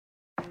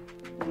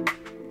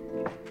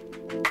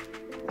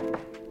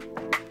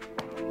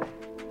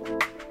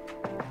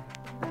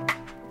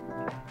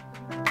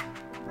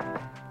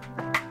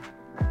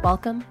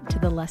Welcome to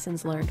the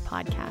Lessons Learned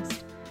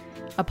podcast,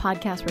 a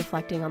podcast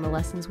reflecting on the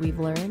lessons we've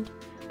learned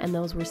and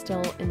those we're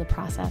still in the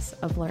process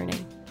of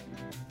learning.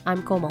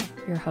 I'm Komal,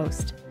 your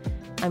host.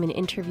 I'm an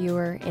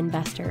interviewer,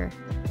 investor,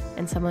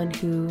 and someone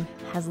who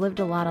has lived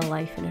a lot of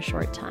life in a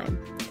short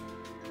time.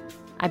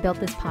 I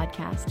built this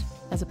podcast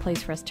as a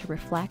place for us to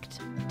reflect,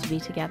 to be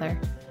together,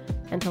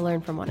 and to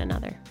learn from one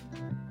another.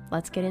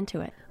 Let's get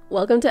into it.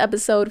 Welcome to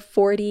episode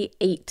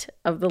 48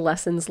 of the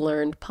Lessons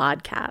Learned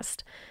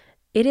podcast.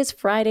 It is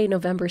Friday,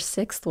 November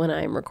 6th when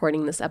I'm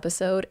recording this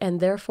episode, and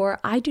therefore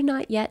I do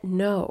not yet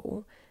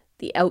know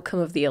the outcome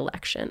of the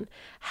election.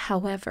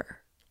 However,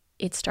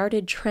 it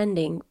started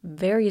trending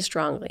very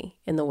strongly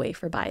in the way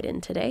for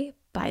Biden today,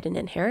 Biden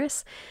and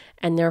Harris,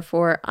 and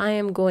therefore I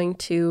am going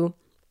to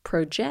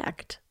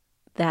project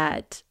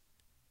that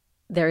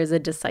there is a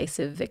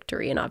decisive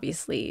victory, and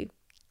obviously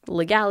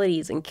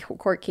legalities and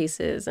court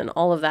cases and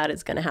all of that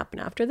is going to happen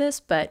after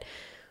this, but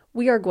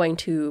we are going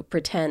to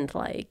pretend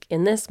like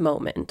in this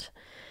moment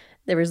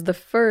there is the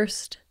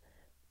first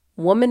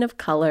woman of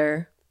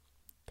color,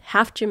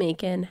 half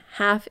Jamaican,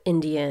 half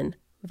Indian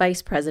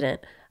vice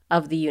president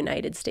of the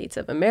United States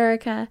of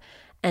America.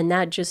 And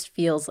that just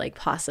feels like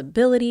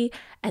possibility,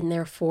 and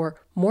therefore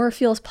more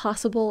feels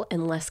possible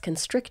and less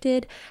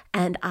constricted.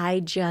 And I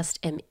just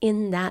am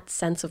in that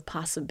sense of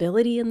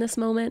possibility in this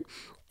moment.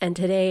 And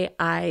today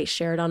I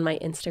shared on my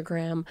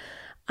Instagram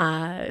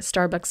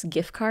Starbucks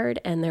gift card,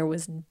 and there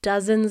was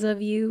dozens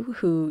of you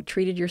who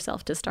treated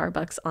yourself to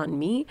Starbucks on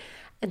me.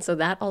 And so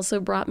that also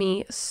brought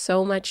me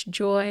so much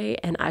joy,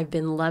 and I've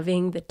been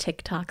loving the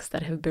TikToks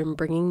that have been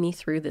bringing me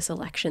through this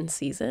election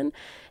season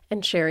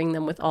and sharing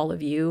them with all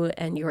of you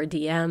and your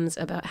DMs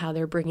about how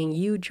they're bringing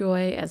you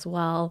joy as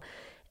well.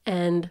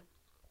 And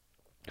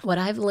what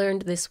I've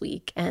learned this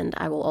week, and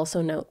I will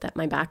also note that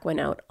my back went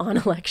out on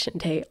election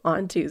day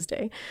on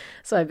Tuesday,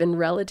 so I've been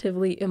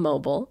relatively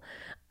immobile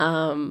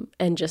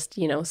and just,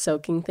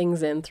 soaking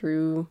things in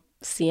through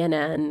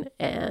CNN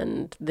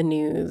and the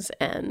news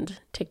and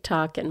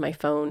TikTok and my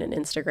phone and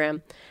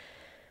Instagram.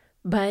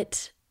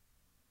 But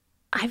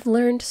I've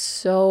learned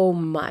so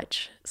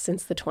much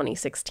since the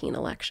 2016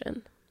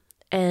 election.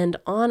 And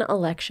on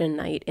election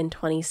night in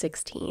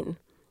 2016,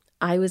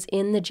 I was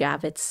in the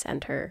Javits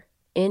Center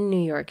in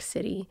New York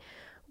City,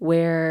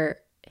 where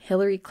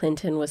Hillary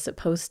Clinton was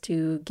supposed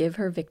to give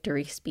her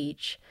victory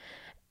speech,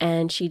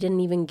 and she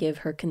didn't even give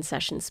her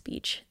concession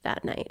speech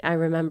that night. I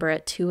remember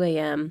at 2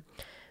 a.m.,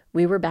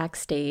 we were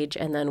backstage,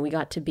 and then we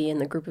got to be in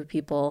the group of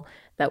people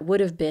that would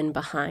have been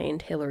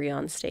behind Hillary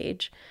on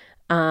stage.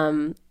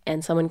 And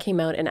someone came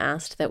out and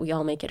asked that we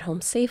all make it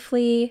home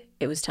safely.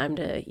 It was time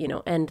to,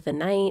 end the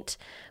night.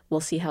 We'll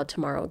see how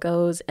tomorrow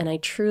goes. And I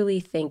truly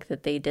think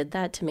that they did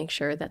that to make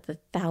sure that the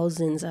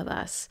thousands of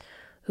us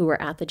who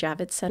were at the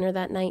Javits Center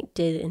that night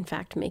did, in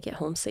fact, make it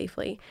home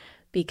safely,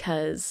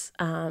 because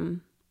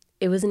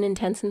it was an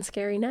intense and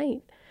scary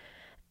night.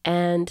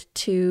 And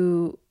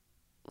to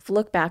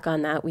look back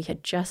on that, we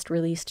had just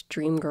released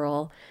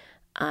Dreamgirl.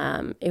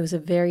 It was a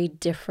very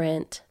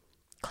different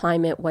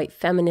climate. White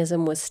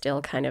feminism was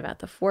still kind of at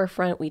the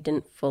forefront. We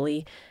didn't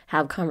fully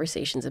have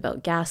conversations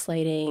about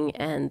gaslighting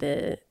and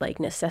the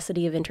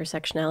necessity of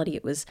intersectionality.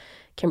 It was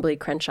Kimberly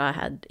Crenshaw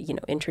had,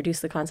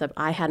 introduced the concept.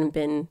 I hadn't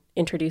been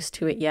introduced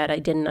to it yet. I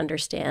didn't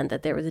understand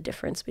that there was a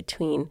difference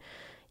between,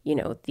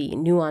 the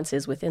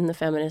nuances within the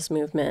feminist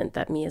movement,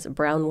 that me as a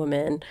brown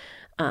woman,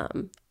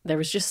 there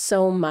was just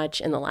so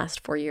much in the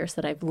last 4 years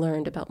that I've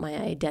learned about my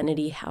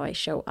identity, how I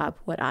show up,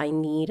 what I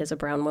need as a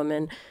brown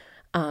woman,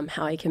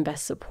 how I can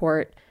best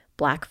support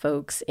Black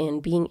folks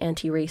in being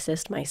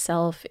anti-racist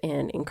myself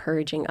and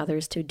encouraging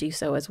others to do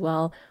so as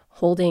well,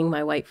 holding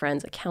my white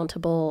friends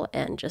accountable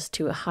and just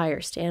to a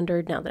higher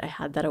standard now that I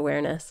had that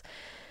awareness.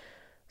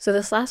 So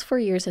this last 4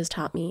 years has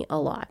taught me a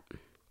lot.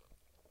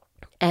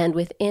 And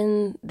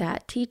within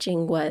that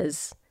teaching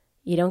was,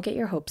 you don't get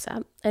your hopes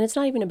up. And it's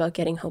not even about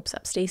getting hopes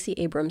up. Stacey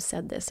Abrams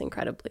said this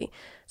incredibly.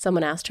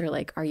 Someone asked her,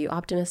 are you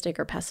optimistic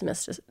or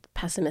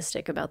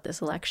pessimistic about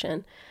this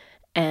election?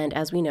 And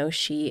as we know,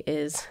 she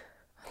is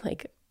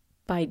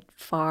by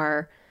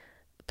far,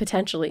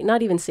 potentially,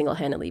 not even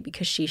single-handedly,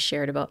 because she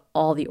shared about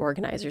all the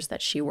organizers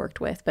that she worked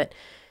with, but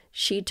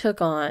she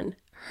took on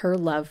her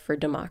love for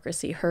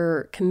democracy,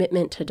 her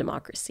commitment to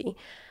democracy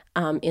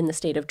in the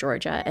state of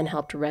Georgia, and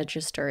helped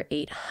register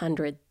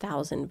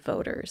 800,000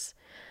 voters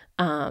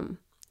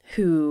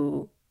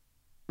who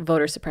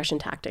voter suppression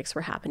tactics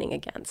were happening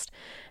against.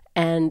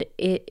 And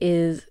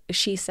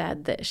she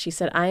said,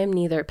 I am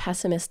neither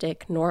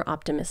pessimistic nor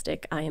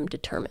optimistic. I am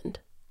determined.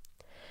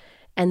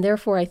 And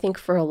therefore, I think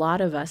for a lot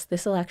of us,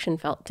 this election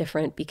felt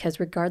different because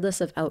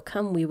regardless of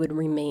outcome, we would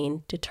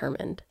remain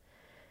determined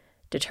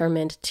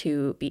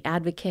to be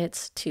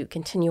advocates, to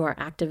continue our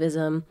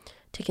activism,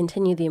 to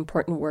continue the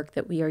important work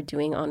that we are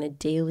doing on a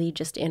daily,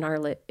 just in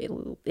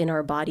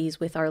our bodies,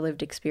 with our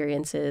lived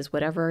experiences,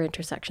 whatever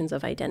intersections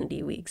of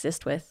identity we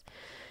exist with.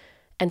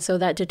 And so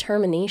that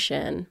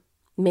determination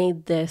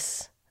made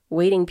this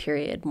waiting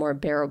period more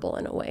bearable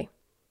in a way,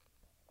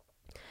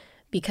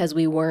 because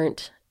we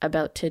weren't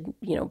about to,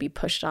 be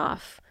pushed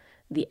off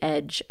the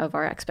edge of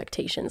our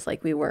expectations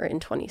like we were in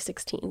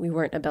 2016. We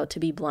weren't about to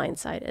be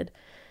blindsided.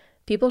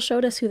 People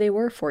showed us who they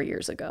were 4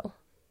 years ago.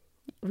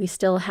 We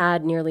still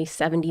had nearly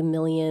 70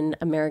 million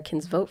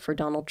Americans vote for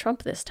Donald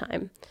Trump this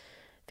time.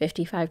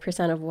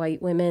 55% of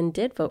white women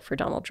did vote for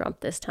Donald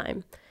Trump this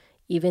time.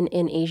 Even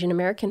in Asian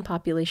American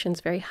populations,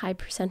 very high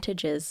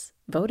percentages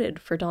voted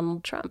for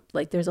Donald Trump.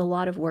 Like, there's a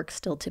lot of work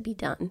still to be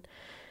done.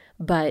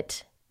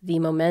 But the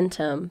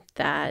momentum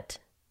that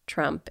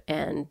Trump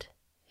and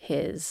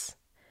his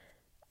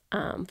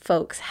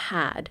folks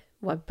had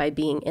by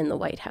being in the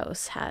White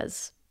House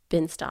has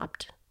been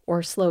stopped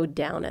or slowed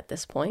down at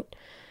this point.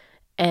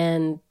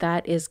 And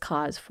that is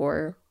cause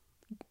for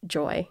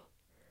joy.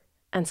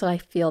 And so I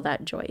feel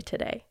that joy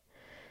today.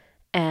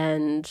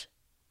 And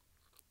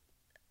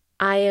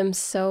I am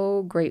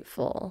so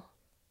grateful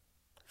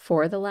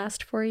for the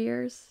last 4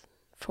 years,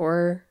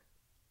 for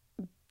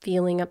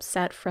feeling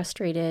upset,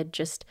 frustrated,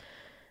 just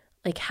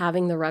like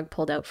having the rug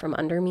pulled out from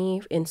under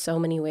me in so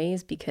many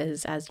ways,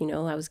 because as you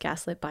know, I was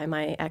gaslit by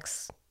my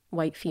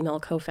ex-white female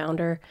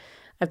co-founder.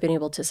 I've been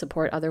able to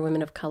support other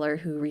women of color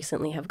who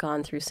recently have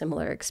gone through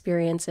similar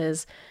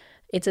experiences.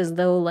 It's as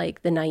though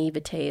like the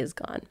naivete is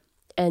gone.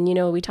 And, you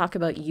know, we talk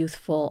about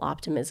youthful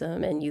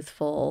optimism and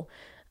youthful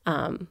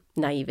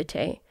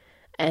naivete.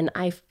 And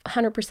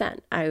 100%,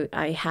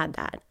 I had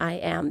that. I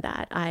am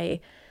that.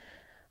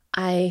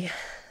 I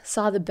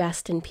saw the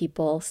best in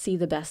people, see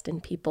the best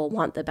in people,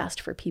 want the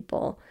best for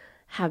people,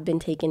 have been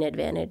taken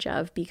advantage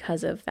of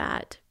because of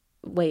that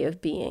way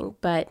of being.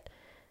 But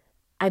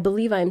I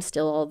believe I'm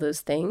still all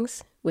those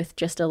things with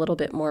just a little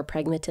bit more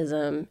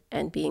pragmatism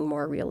and being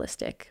more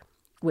realistic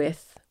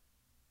with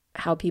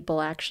how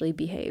people actually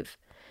behave.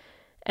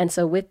 And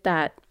so with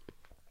that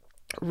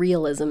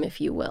realism, if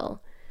you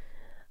will,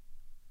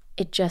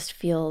 it just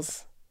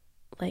feels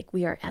like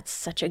we are at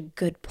such a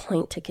good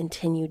point to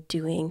continue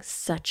doing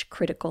such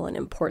critical and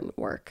important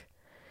work.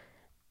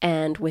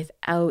 And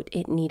without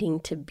it needing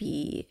to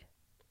be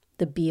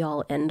the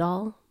be-all,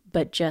 end-all,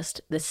 but just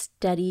the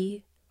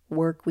steady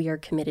work we are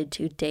committed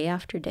to day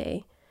after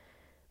day,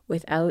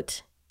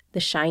 without the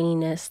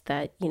shininess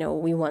that, you know,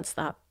 we once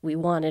thought we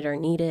wanted or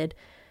needed,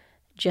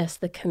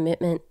 just the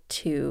commitment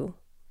to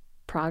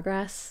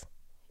progress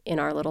in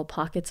our little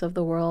pockets of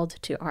the world,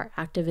 to our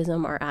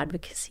activism, our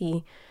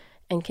advocacy,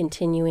 and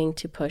continuing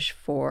to push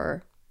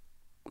for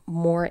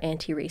more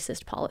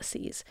anti-racist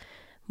policies,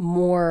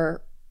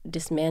 more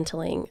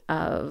dismantling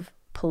of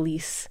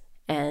police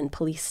and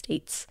police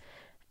states,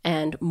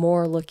 and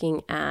more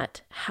looking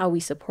at how we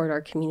support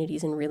our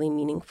communities in really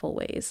meaningful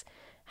ways.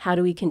 How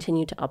do we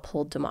continue to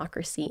uphold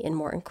democracy in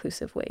more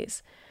inclusive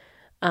ways?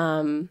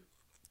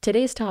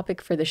 Today's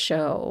topic for the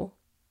show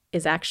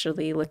is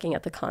actually looking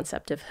at the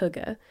concept of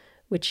hygge,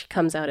 which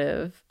comes out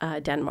of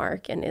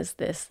Denmark and is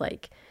this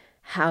like,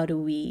 how do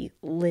we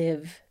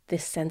live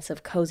this sense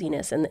of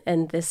coziness?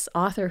 And this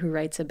author who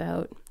writes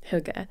about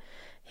hygge,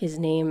 his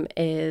name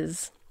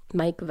is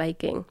Mike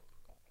Viking.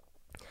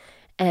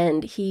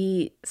 And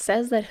he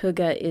says that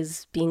hygge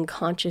is being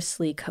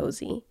consciously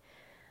cozy.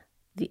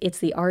 It's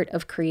the art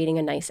of creating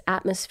a nice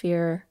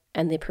atmosphere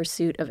and the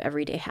pursuit of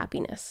everyday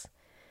happiness.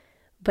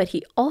 But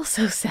he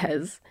also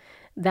says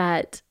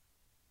that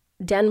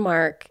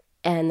Denmark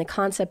and the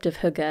concept of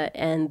hygge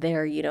and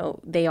their, you know,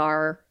 they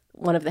are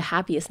one of the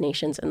happiest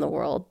nations in the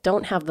world,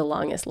 don't have the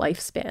longest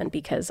lifespan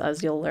because,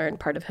 as you'll learn,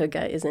 part of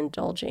hygge is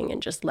indulging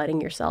and just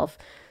letting yourself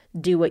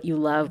do what you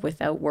love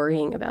without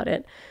worrying about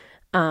it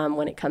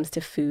when it comes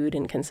to food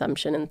and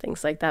consumption and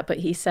things like that. But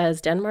he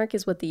says Denmark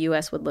is what the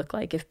U.S. would look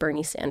like if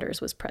Bernie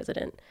Sanders was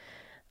president,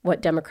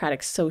 what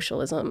democratic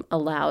socialism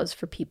allows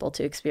for people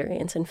to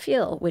experience and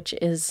feel, which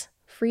is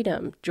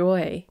freedom,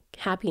 joy,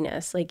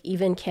 happiness. Like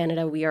even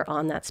Canada, we are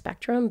on that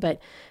spectrum, but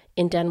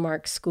in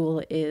Denmark,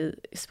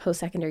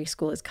 post-secondary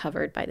school is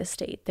covered by the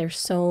state. There's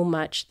so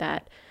much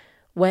that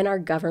when our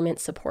government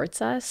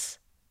supports us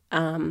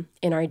in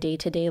our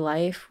day-to-day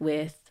life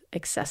with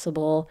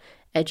accessible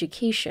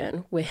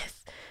education,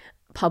 with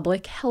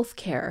public health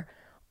care,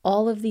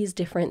 all of these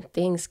different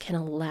things can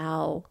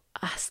allow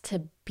us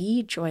to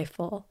be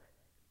joyful,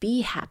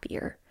 be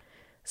happier.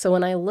 So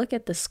when I look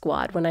at the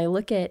squad, when I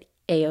look at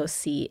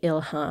AOC,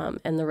 Ilham,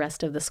 and the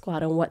rest of the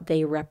squad and what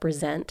they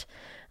represent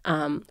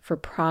for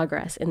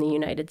progress in the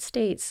United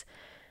States,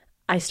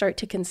 I start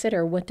to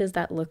consider, what does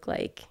that look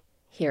like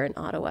here in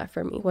Ottawa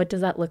for me? What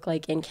does that look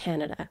like in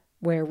Canada,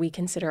 where we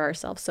consider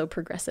ourselves so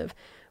progressive?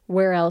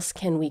 Where else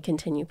can we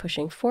continue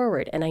pushing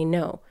forward? And I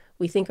know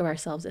we think of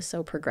ourselves as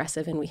so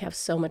progressive and we have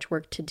so much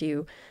work to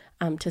do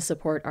to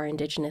support our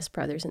Indigenous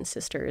brothers and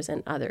sisters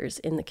and others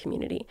in the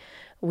community.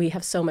 We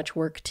have so much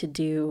work to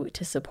do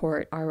to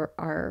support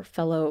our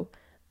fellow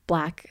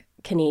Black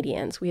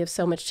Canadians. We have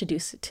so much to do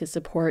to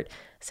support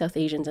South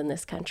Asians in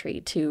this country,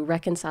 to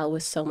reconcile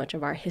with so much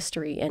of our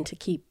history and to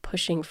keep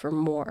pushing for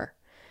more.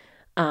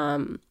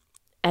 And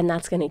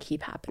that's going to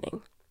keep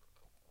happening.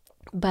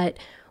 But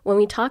when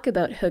we talk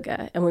about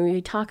hygge and when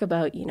we talk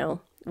about, you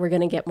know, We're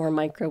going to get more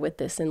micro with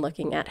this and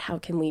looking at how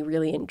can we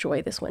really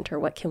enjoy this winter?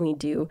 What can we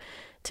do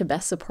to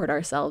best support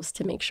ourselves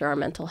to make sure our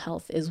mental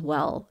health is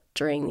well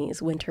during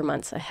these winter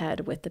months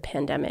ahead with the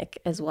pandemic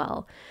as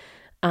well.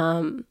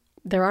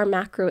 There are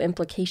macro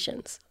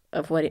implications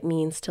of what it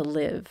means to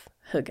live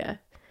hygge,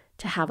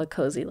 to have a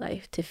cozy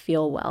life, to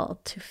feel well,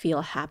 to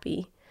feel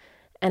happy.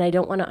 And I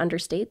don't want to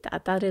understate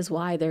that. That is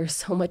why there's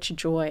so much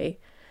joy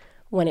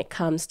when it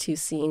comes to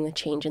seeing the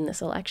change in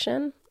this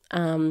election.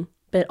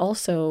 But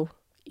also,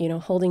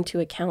 holding to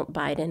account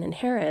Biden and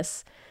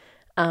Harris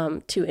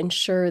to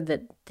ensure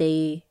that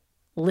they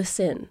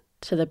listen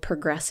to the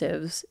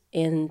progressives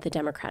in the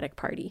Democratic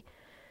Party,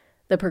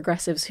 the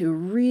progressives who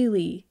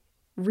really,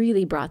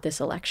 really brought this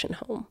election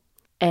home,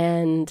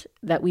 and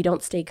that we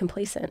don't stay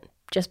complacent.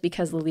 Just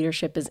because the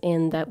leadership is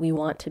in that we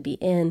want to be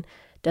in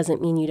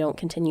doesn't mean you don't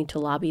continue to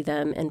lobby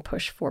them and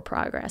push for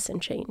progress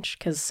and change,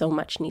 because so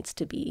much needs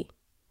to be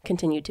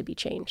continued to be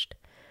changed.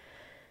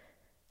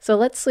 So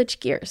let's switch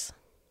gears.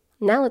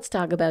 Now let's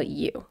talk about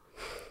you.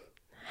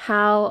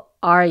 How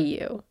are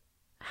you?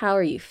 How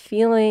are you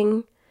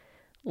feeling?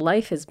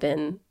 Life has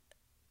been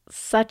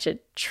such a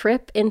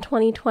trip in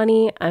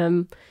 2020.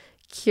 I'm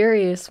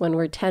curious when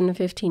we're 10,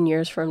 15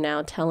 years from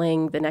now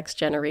telling the next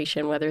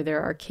generation, whether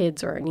they're our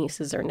kids or our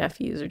nieces or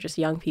nephews or just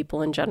young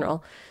people in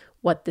general,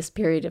 what this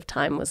period of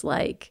time was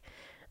like.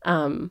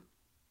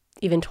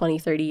 Even 20,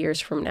 30 years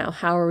from now,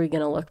 how are we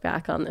going to look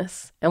back on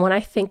this? And when I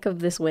think of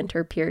this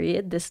winter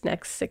period, this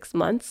next 6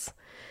 months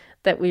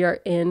that we are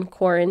in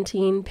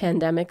quarantine,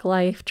 pandemic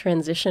life,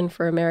 transition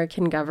for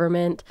American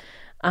government,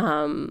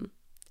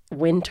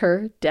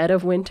 winter, dead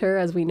of winter,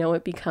 as we know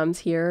it becomes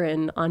here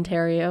in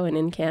Ontario and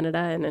in Canada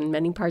and in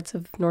many parts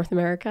of North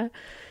America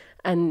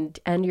and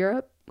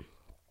Europe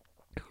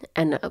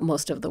and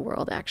most of the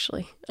world,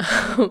 actually.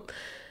 How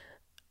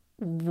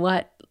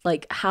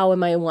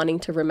am I wanting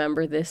to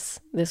remember these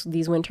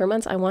winter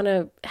months? I want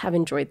to have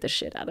enjoyed the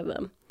shit out of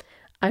them.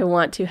 I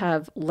want to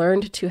have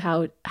learned to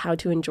how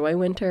to enjoy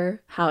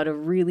winter, how to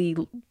really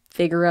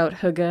figure out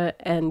hygge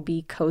and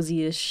be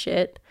cozy as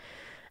shit,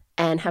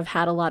 and have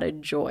had a lot of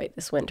joy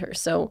this winter.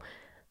 So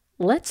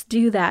let's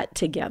do that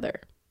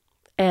together.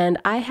 And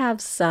I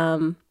have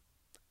some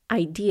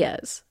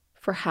ideas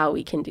for how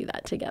we can do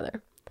that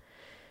together.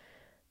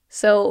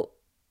 So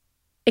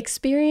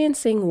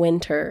experiencing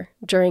winter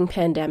during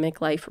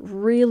pandemic life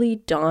really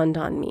dawned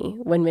on me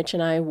when Mitch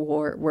and I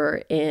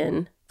were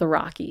in the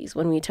Rockies,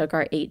 when we took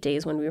our 8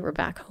 days when we were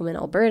back home in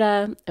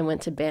Alberta and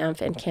went to Banff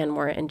and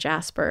Canmore and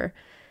Jasper.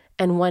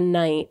 And one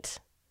night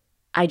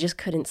I just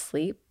couldn't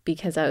sleep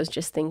because I was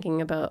just thinking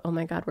about, oh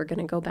my God, we're going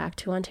to go back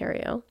to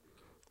Ontario.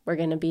 We're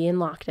going to be in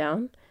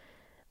lockdown.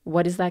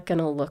 What is that going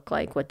to look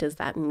like? What does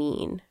that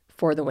mean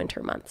for the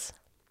winter months?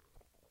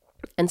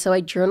 And so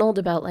I journaled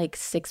about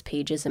 6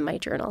 pages in my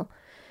journal.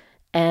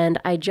 And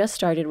I just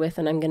started with,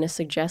 and I'm going to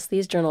suggest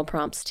these journal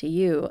prompts to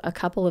you, a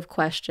couple of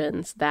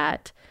questions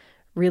that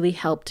really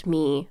helped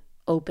me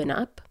open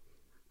up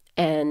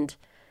to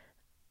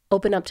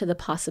the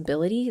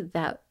possibility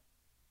that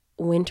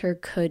winter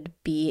could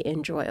be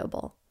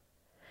enjoyable.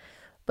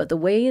 But the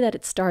way that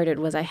it started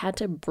was I had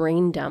to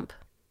brain dump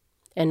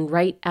and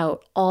write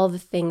out all the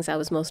things I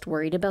was most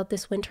worried about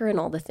this winter and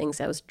all the things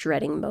I was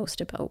dreading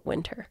most about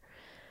winter.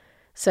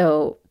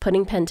 So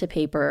putting pen to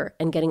paper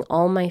and getting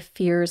all my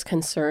fears,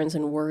 concerns,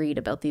 and worries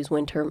about these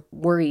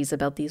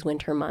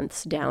winter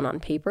months down on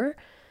paper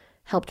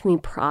helped me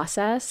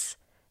process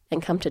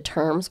and come to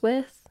terms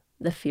with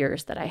the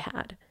fears that I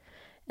had.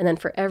 And then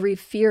for every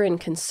fear and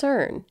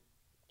concern,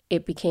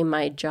 it became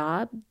my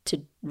job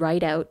to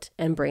write out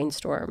and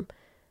brainstorm,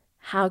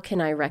 how can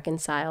I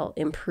reconcile,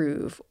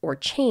 improve, or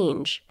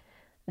change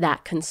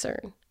that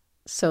concern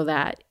so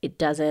that it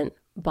doesn't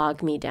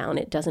bog me down,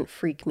 it doesn't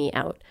freak me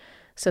out,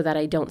 so that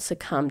I don't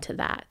succumb to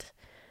that.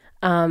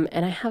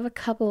 And I have a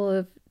couple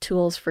of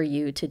tools for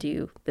you to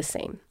do the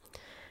same.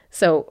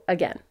 So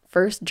again,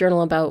 first,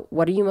 journal about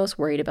what are you most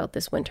worried about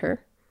this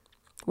winter?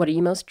 What are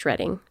you most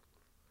dreading?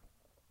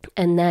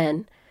 And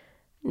then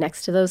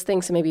next to those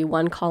things, so maybe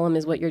one column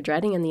is what you're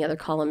dreading and the other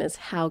column is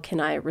how can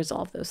I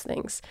resolve those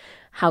things?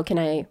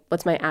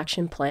 What's my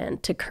action plan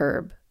to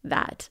curb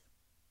that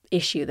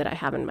issue that I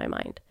have in my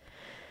mind?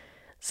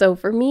 So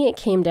for me, it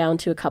came down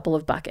to a couple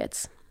of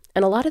buckets.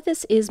 And a lot of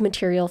this is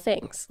material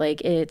things.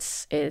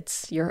 It's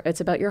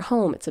about your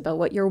home. It's about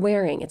what you're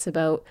wearing. It's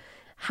about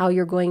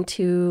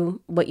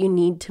what you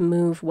need to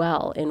move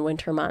well in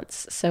winter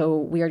months. So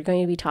we are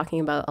going to be talking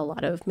about a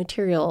lot of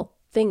material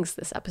things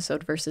this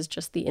episode versus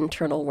just the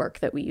internal work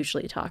that we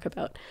usually talk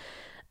about.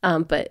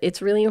 But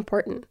it's really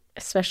important,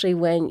 especially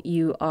when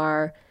you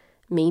are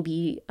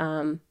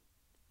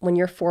when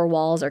your 4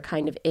 walls are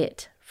kind of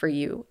it for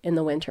you in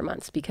the winter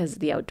months, because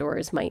the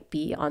outdoors might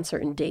be on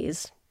certain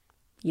days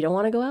you don't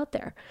want to go out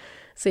there.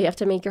 So you have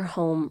to make your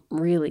home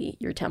really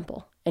your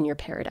temple and your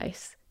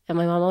paradise. And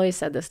my mom always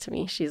said this to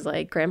me. She's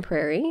like, Grand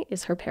Prairie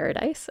is her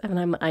paradise.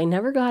 And I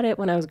never got it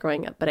when I was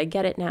growing up, but I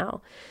get it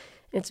now.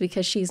 It's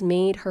because she's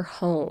made her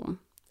home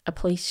a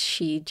place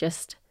she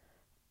just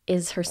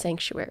is her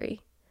sanctuary.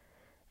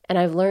 And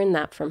I've learned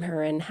that from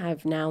her and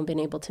have now been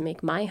able to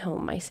make my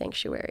home my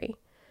sanctuary.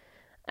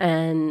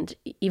 And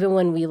even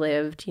when we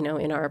lived,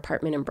 in our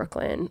apartment in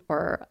Brooklyn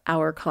or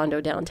our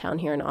condo downtown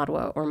here in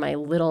Ottawa or my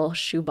little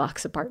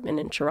shoebox apartment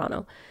in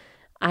Toronto,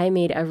 I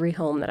made every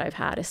home that I've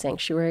had a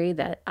sanctuary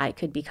that I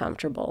could be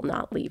comfortable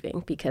not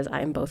leaving, because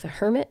I'm both a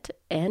hermit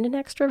and an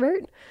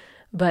extrovert.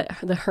 But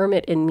the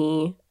hermit in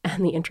me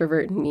and the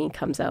introvert in me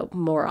comes out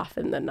more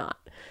often than not.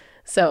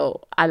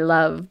 So I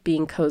love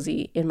being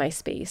cozy in my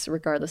space,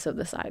 regardless of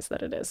the size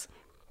that it is.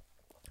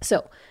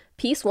 So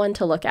piece one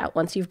to look at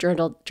once you've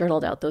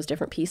journaled out those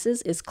different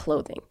pieces is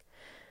clothing.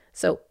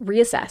 So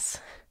reassess.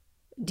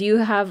 Do you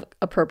have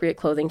appropriate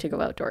clothing to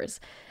go outdoors?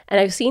 And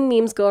I've seen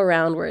memes go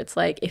around where it's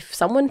like, if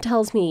someone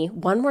tells me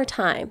one more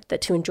time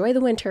that to enjoy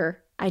the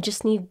winter, I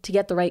just need to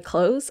get the right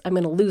clothes, I'm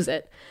going to lose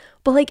it.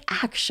 But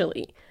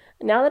actually,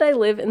 now that I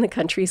live in the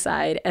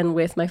countryside and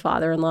with my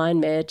father-in-law and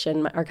Mitch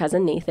and our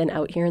cousin Nathan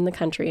out here in the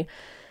country,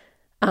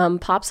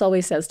 Pops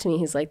always says to me,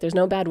 he's like, there's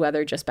no bad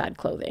weather, just bad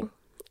clothing.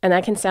 And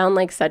that can sound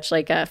like such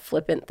a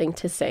flippant thing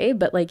to say,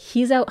 but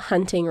he's out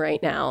hunting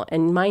right now.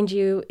 And mind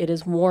you, it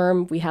is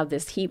warm. We have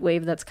this heat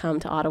wave that's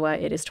come to Ottawa.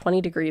 It is 20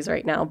 degrees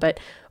right now,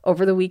 but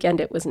over the weekend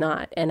it was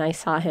not. And I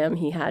saw him,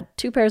 he had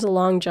 2 pairs of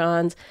long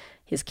johns,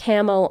 his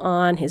camo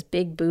on, his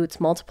big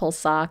boots, multiple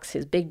socks,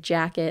 his big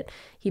jacket.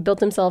 He built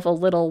himself a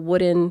little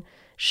wooden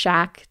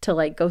shack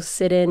to go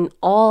sit in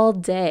all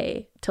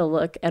day to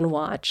look and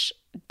watch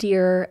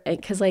deer.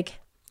 Because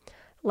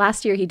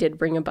last year he did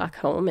bring a buck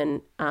home,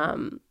 and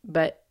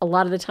but a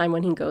lot of the time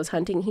when he goes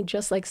hunting, he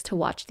just likes to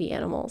watch the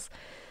animals.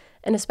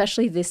 And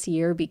especially this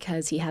year,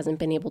 because he hasn't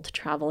been able to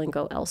travel and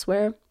go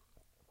elsewhere,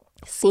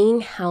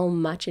 seeing how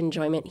much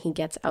enjoyment he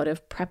gets out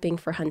of prepping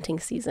for hunting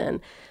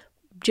season,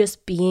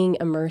 just being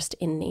immersed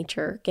in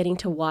nature, getting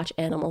to watch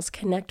animals,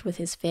 connect with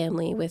his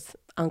family, with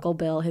Uncle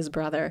Bill, his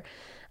brother,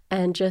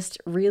 and just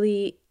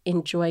really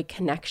enjoy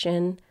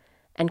connection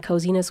and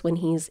coziness when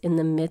he's in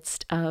the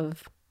midst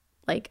of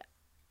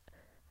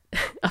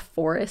a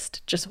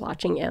forest, just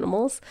watching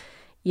animals.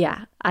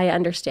 Yeah, I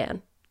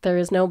understand. There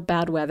is no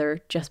bad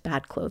weather, just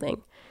bad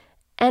clothing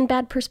and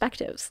bad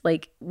perspectives.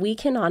 We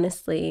can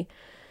honestly,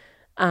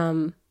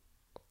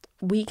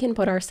 we can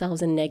put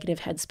ourselves in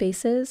negative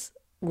headspaces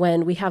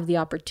when we have the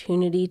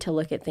opportunity to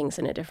look at things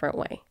in a different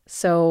way.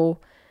 So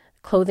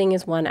clothing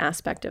is one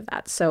aspect of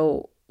that.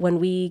 So when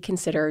we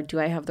consider, do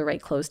I have the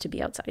right clothes to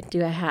be outside?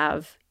 Do I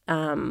have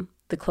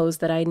the clothes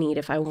that I need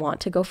if I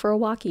want to go for a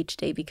walk each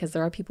day? Because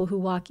there are people who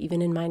walk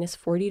even in minus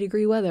 40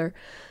 degree weather.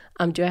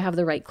 Do I have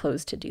the right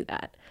clothes to do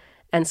that?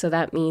 And so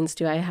that means,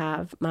 do I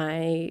have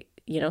my,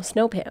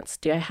 snow pants?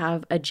 Do I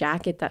have a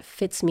jacket that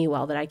fits me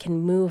well, that I can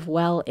move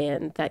well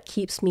in, that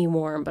keeps me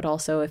warm, but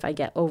also if I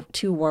get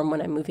too warm when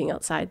I'm moving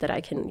outside, that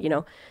I can,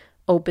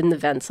 open the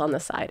vents on the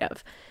side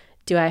of?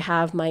 Do I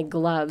have my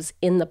gloves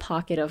in the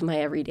pocket of my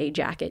everyday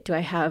jacket? Do I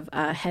have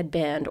a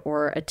headband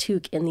or a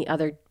toque in the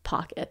other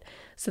pocket,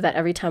 so that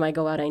every time I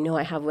go out, I know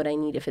I have what I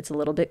need if it's a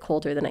little bit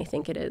colder than I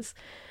think it is?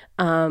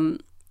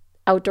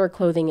 Outdoor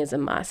clothing is a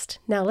must.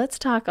 Now let's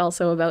talk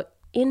also about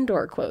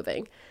indoor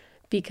clothing,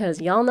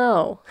 because y'all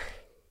know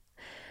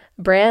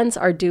brands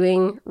are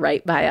doing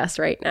right by us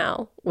right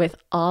now with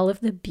all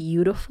of the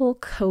beautiful,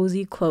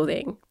 cozy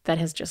clothing that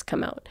has just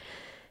come out.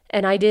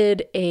 And I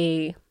did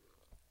a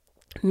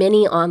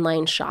mini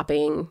online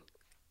shopping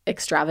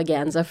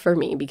extravaganza for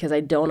me, because I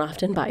don't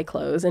often buy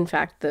clothes. In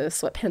fact, the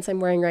sweatpants I'm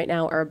wearing right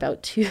now are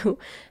about to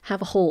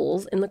have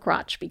holes in the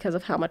crotch because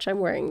of how much I'm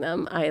wearing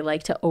them. I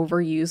like to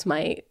overuse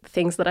my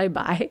things that I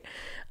buy,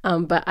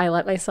 but I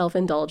let myself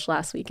indulge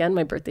last weekend.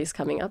 My birthday's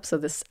coming up, so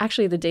this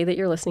actually, the day that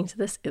you're listening to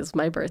this is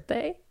my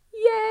birthday.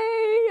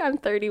 Yay! I'm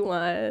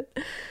 31.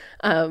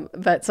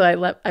 But so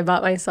I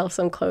bought myself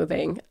some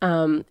clothing,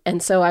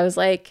 and so I was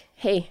like,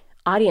 hey,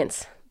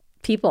 audience,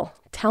 people,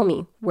 tell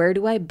me, where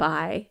do I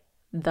buy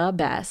the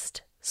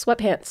best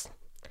sweatpants?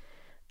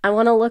 I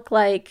want to look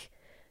like,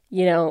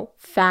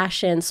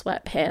 fashion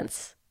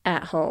sweatpants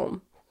at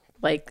home.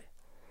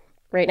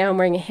 Right now I'm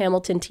wearing a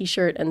Hamilton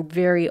t-shirt and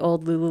very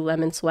old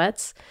Lululemon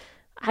sweats.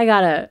 I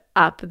gotta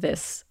up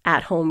this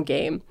at-home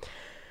game.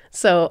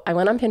 So I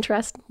went on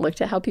Pinterest,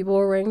 looked at how people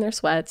were wearing their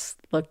sweats,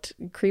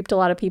 creeped a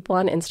lot of people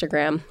on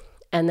Instagram,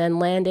 and then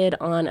landed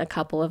on a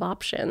couple of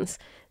options.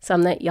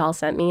 Some that y'all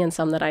sent me and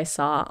some that I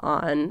saw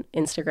on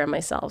Instagram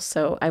myself.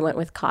 So I went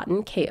with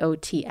Kotn,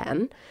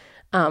 Kotn,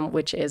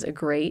 which is a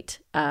great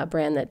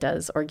brand that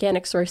does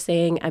organic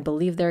sourcing. I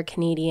believe they're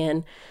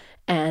Canadian.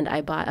 And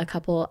I bought a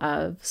couple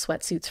of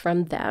sweatsuits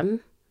from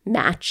them,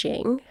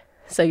 matching.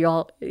 So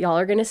y'all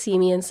are going to see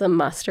me in some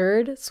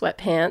mustard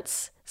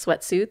sweatpants,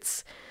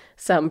 sweatsuits,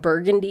 some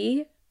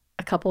burgundy,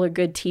 a couple of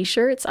good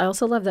t-shirts. I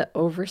also love that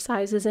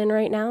Oversize is in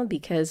right now,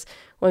 because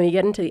when we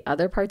get into the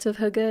other parts of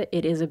Hygge,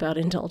 it is about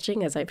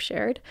indulging, as I've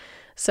shared.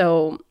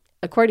 So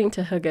according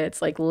to Hygge,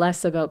 it's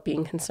less about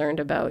being concerned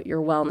about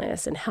your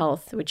wellness and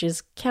health, which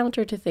is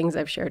counter to things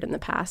I've shared in the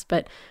past.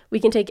 But we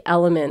can take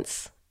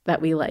elements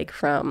that we like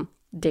from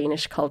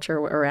Danish culture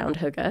around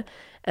Hygge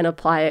and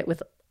apply it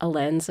with a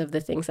lens of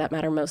the things that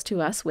matter most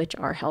to us, which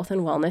are health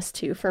and wellness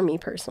too, for me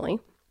personally.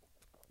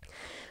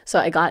 So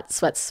I got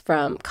sweats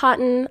from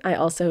Cotton. I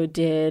also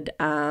did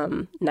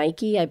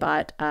Nike. I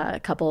bought a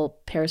couple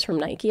pairs from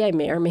Nike. I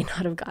may or may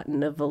not have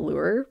gotten a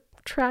velour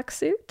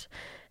tracksuit.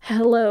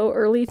 Hello,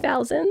 early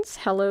thousands.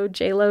 Hello,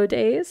 JLo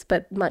days,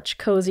 but much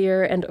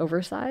cozier and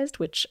oversized,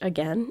 which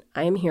again,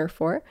 I am here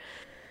for.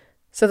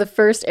 So the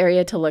first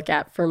area to look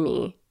at for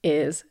me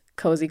is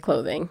cozy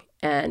clothing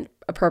and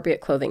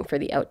appropriate clothing for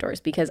the outdoors,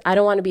 because I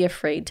don't want to be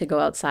afraid to go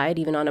outside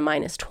even on a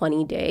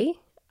 -20 day,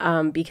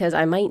 because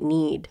I might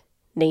need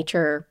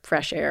nature,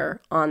 fresh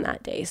air on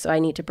that day. So I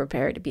need to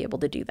prepare to be able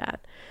to do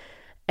that.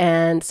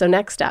 And so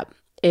next up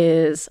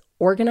is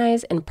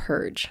organize and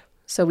purge.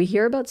 So we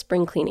hear about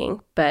spring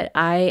cleaning, but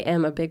I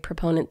am a big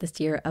proponent this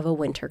year of a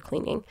winter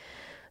cleaning.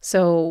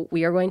 So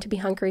we are going to be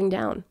hunkering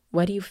down.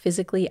 What do you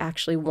physically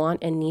actually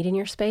want and need in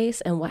your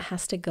space, and what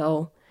has to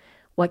go?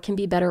 What can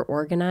be better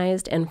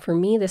organized? And for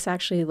me, this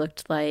actually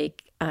looked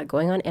like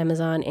going on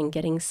Amazon and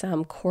getting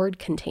some cord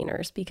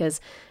containers,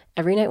 because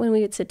every night when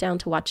we would sit down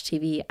to watch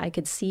TV, I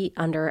could see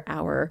under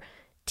our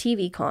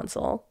TV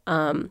console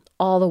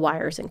all the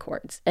wires and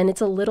cords. And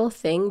it's a little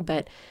thing,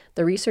 but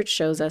the research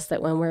shows us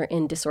that when we're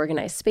in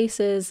disorganized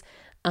spaces,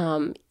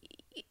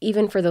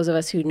 even for those of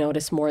us who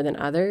notice more than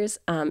others,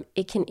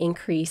 it can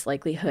increase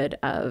likelihood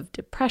of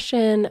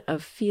depression,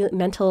 of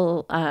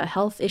mental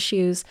health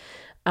issues,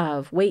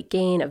 of weight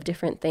gain, of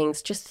different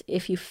things. Just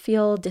if you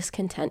feel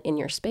discontent in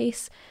your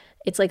space,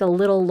 it's like a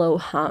little low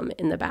hum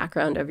in the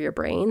background of your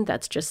brain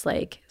that's just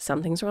like,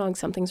 something's wrong,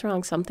 something's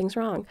wrong, something's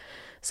wrong.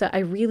 So I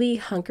really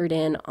hunkered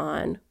in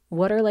on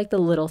what are like the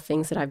little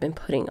things that I've been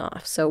putting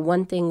off. So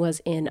one thing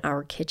was in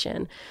our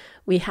kitchen.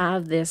 We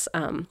have this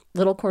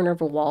little corner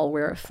of a wall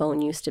where a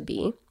phone used to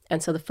be.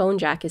 And so the phone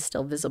jack is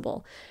still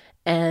visible.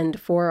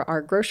 And for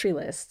our grocery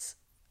lists,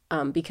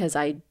 because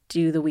I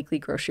do the weekly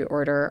grocery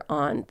order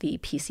on the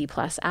PC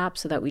Plus app,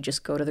 so that we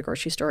just go to the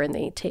grocery store and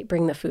they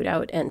bring the food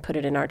out and put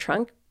it in our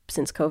trunk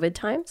since COVID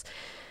times,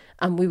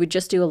 we would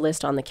just do a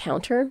list on the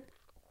counter.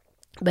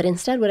 But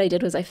instead what I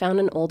did was I found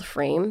an old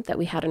frame that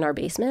we had in our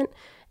basement,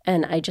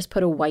 and I just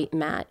put a white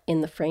mat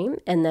in the frame,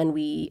 and then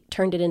we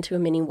turned it into a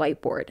mini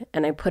whiteboard,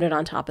 and I put it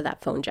on top of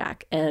that phone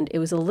jack. And it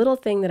was a little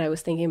thing that I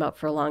was thinking about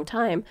for a long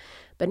time,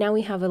 but now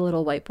we have a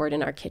little whiteboard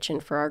in our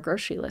kitchen for our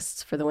grocery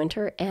lists for the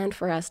winter, and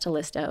for us to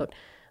list out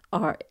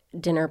our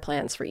dinner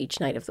plans for each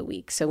night of the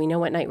week. So we know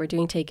what night we're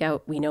doing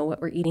takeout, we know what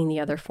we're eating the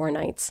other 4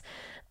 nights.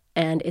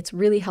 And it's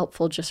really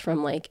helpful just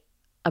from like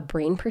a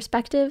brain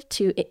perspective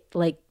to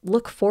like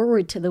look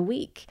forward to the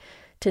week,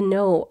 to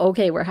know,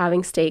 okay, we're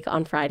having steak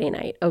on Friday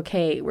night.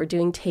 Okay, we're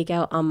doing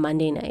takeout on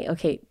Monday night.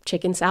 Okay,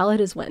 chicken salad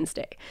is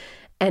Wednesday.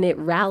 And it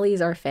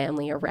rallies our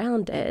family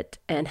around it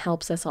and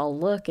helps us all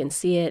look and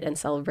see it and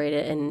celebrate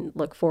it and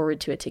look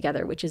forward to it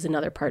together, which is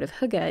another part of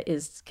Hygge,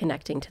 is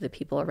connecting to the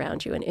people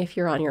around you. And if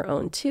you're on your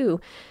own too,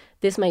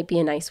 this might be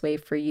a nice way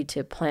for you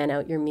to plan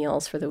out your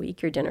meals for the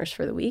week, your dinners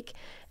for the week,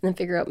 and then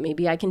figure out,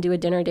 maybe I can do a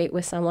dinner date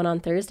with someone on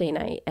Thursday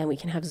night and we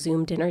can have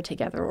Zoom dinner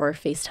together or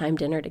FaceTime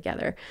dinner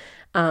together.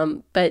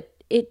 But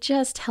it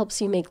just helps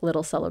you make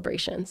little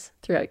celebrations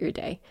throughout your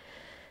day.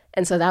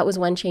 And so that was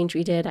one change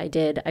we did.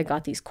 I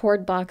got these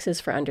cord boxes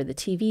for under the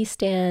TV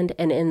stand,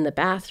 and in the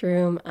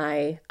bathroom,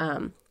 I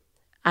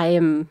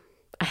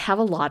have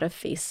a lot of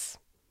face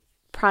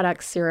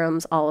products,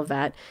 serums, all of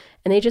that,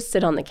 and they just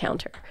sit on the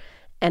counter.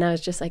 And I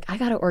was just like, I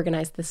got to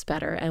organize this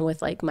better. And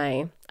with like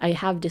I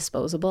have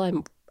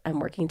disposable, I'm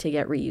working to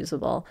get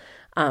reusable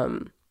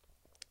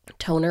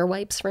toner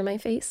wipes for my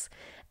face.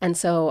 And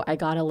so I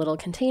got a little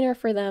container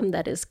for them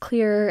that is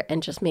clear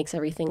and just makes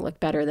everything look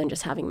better than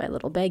just having my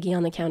little baggie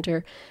on the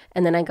counter.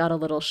 And then I got a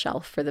little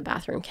shelf for the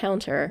bathroom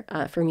counter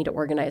for me to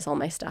organize all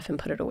my stuff and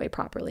put it away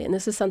properly. And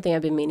this is something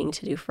I've been meaning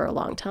to do for a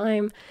long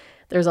time.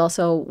 There's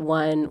also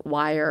one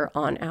wire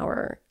on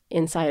our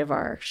inside of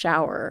our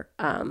shower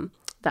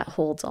that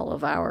holds all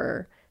of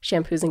our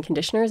shampoos and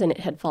conditioners, and it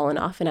had fallen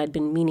off, and I'd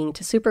been meaning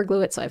to super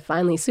glue it, so I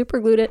finally super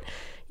glued it.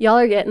 Y'all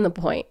are getting the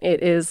point.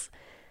 It is,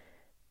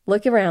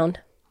 look around.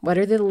 What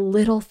are the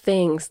little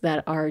things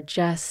that are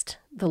just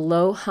the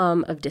low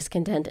hum of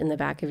discontent in the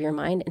back of your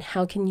mind, and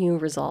how can you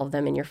resolve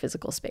them in your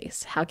physical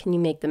space? How can you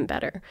make them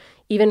better?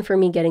 Even for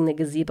me getting the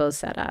gazebo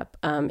set up,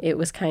 it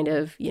was kind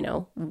of,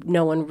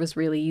 no one was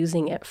really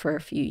using it for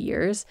a few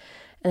years.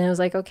 And I was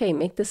like, okay,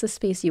 make this a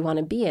space you want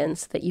to be in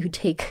so that you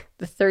take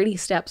the 30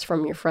 steps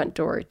from your front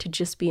door to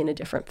just be in a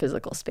different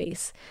physical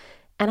space.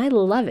 And I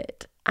love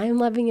it. I'm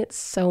loving it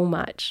so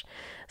much.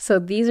 So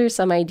these are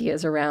some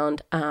ideas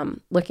around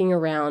looking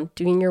around,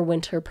 doing your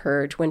winter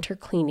purge, winter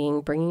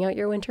cleaning, bringing out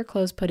your winter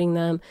clothes, putting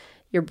them,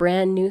 your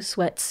brand new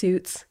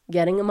sweatsuits,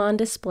 getting them on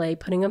display,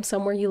 putting them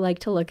somewhere you like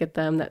to look at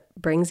them that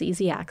brings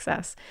easy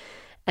access,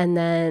 and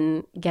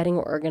then getting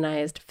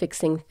organized,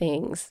 fixing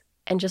things,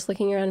 and just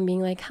looking around and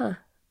being like,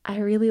 I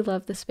really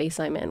love the space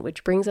I'm in,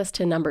 which brings us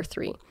to number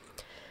 3,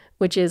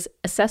 which is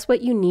assess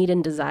what you need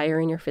and desire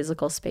in your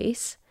physical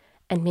space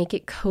and make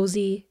it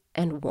cozy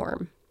and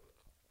warm.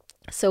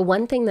 So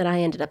one thing that I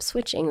ended up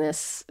switching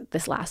this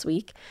last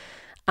week,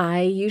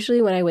 I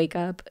usually, when I wake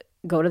up,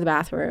 go to the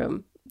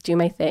bathroom, do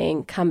my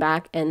thing, come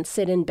back and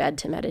sit in bed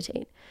to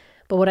meditate.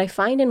 But what I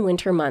find in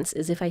winter months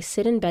is if I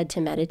sit in bed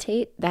to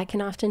meditate, that can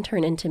often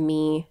turn into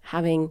me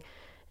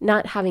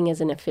not having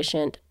as an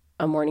efficient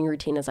a morning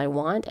routine as I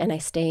want, and I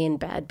stay in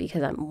bed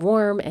because I'm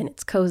warm and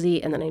it's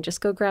cozy, and then I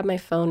just go grab my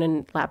phone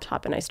and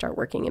laptop and I start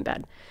working in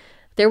bed.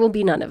 There will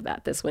be none of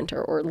that this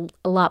winter, or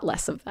a lot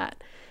less of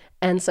that.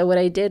 And so what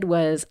I did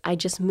was I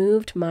just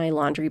moved my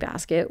laundry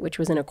basket, which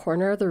was in a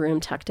corner of the room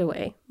tucked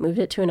away, moved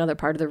it to another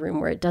part of the room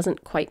where it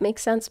doesn't quite make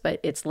sense, but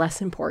it's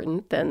less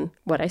important than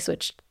what I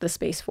switched the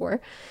space for.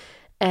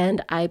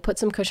 And I put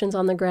some cushions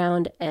on the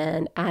ground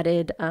and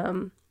added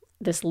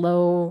this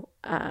low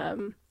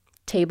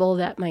table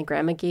that my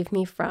grandma gave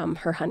me from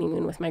her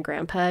honeymoon with my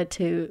grandpa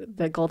to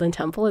the Golden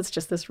Temple. It's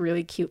just this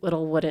really cute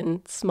little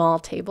wooden small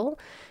table.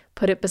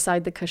 Put it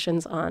beside the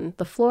cushions on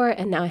the floor,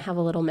 and now I have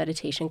a little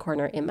meditation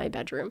corner in my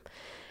bedroom.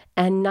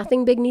 And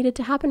nothing big needed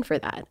to happen for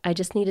that. I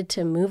just needed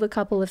to move a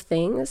couple of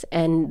things,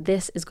 and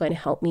this is going to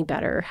help me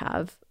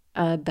have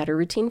a better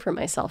routine for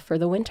myself for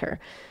the winter.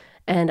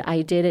 And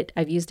I did it.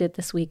 I've used it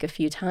this week a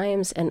few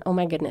times, and oh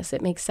my goodness,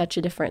 it makes such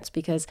a difference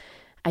because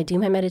I do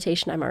my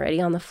meditation, I'm already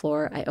on the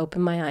floor, I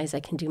open my eyes, I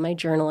can do my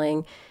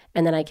journaling,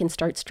 and then I can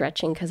start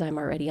stretching because I'm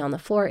already on the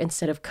floor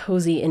instead of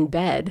cozy in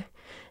bed,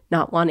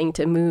 not wanting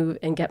to move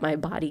and get my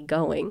body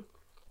going.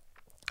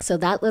 So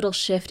that little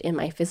shift in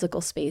my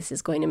physical space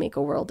is going to make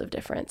a world of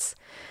difference.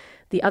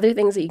 The other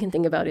things that you can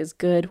think about is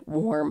good,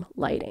 warm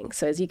lighting.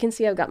 So as you can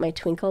see, I've got my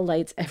twinkle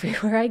lights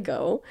everywhere I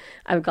go.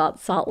 I've got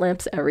salt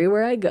lamps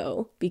everywhere I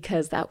go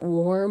because that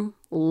warm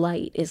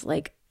light is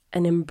like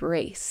an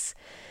embrace.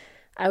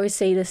 I always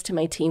say this to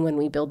my team when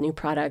we build new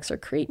products or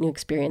create new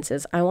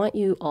experiences. I want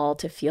you all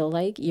to feel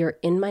like you're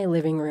in my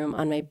living room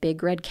on my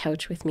big red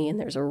couch with me and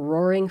there's a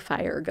roaring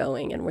fire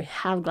going and we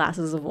have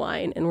glasses of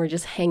wine and we're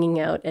just hanging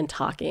out and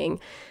talking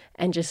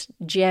and just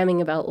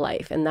jamming about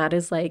life. And that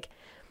is the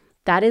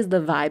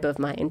vibe of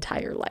my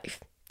entire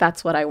life.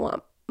 That's what I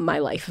want my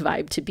life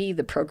vibe to be,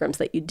 the programs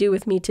that you do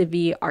with me to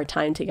be, our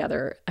time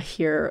together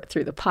here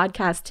through the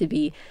podcast to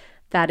be.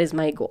 That is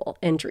my goal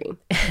and dream.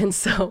 And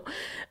so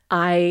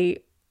I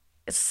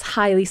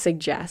highly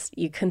suggest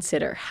you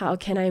consider, how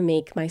can I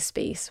make my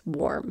space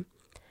warm?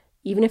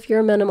 Even if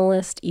you're a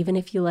minimalist, even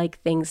if you like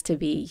things to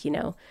be,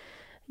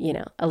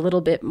 a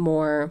little bit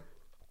more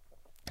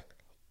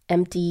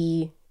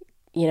empty,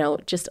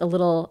 just a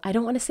little, I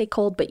don't want to say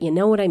cold, but you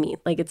know what I mean?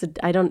 Like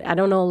I don't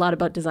know a lot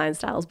about design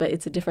styles, but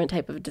it's a different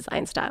type of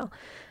design style.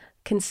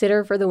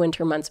 Consider for the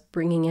winter months,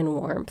 bringing in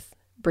warmth,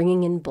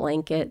 bringing in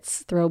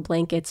blankets, throw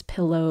blankets,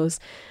 pillows.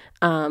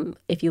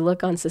 If you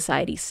look on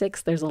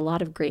Society6, there's a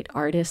lot of great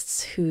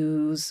artists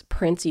whose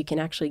prints you can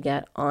actually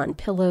get on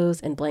pillows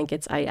and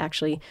blankets. I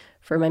actually,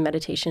 for my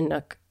meditation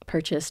nook,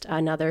 purchased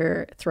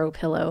another throw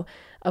pillow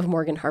of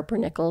Morgan Harper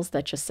Nichols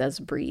that just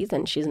says breathe.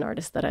 And she's an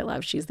artist that I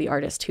love. She's the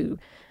artist who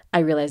I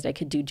realized I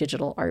could do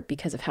digital art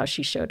because of how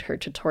she showed her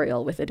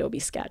tutorial with Adobe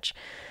Sketch,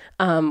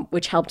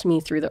 which helped me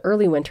through the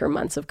early winter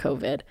months of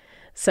COVID.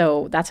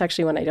 So that's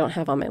actually one I don't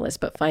have on my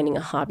list, but finding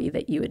a hobby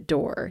that you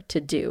adore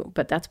to do.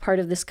 But that's part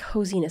of this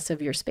coziness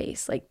of your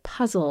space, like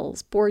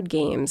puzzles, board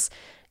games,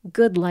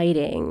 good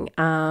lighting.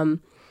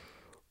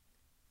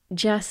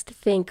 Just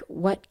think,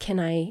 what have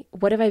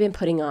I been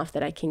putting off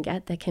that I can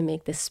get that can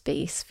make this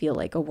space feel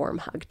like a warm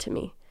hug to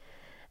me?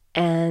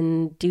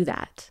 And do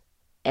that.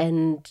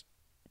 And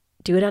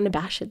do it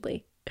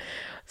unabashedly.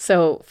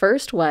 So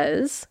first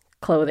was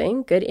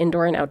clothing, good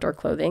indoor and outdoor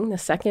clothing. The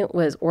second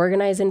was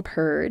organize and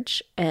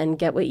purge and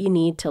get what you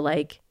need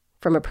to,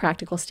 from a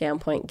practical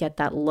standpoint, get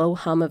that low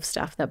hum of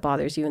stuff that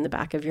bothers you in the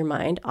back of your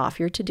mind off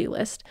your to-do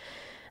list.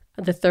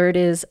 The third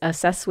is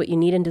assess what you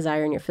need and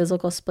desire in your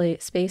physical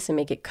space and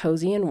make it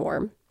cozy and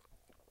warm.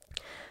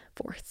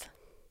 Fourth,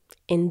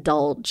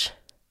 indulge,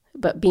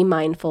 but be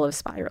mindful of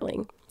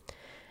spiraling.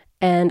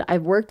 And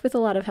I've worked with a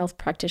lot of health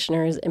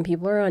practitioners and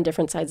people are on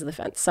different sides of the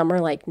fence. Some are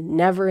like,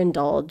 never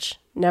indulge,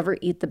 never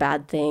eat the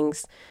bad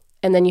things.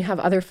 And then you have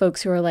other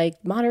folks who are like,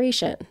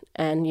 moderation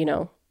and,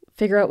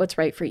 figure out what's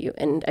right for you.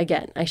 And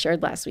again, I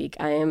shared last week,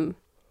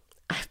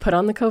 I've put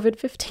on the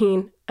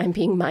COVID-15. I'm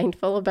being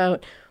mindful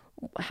about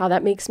how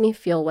that makes me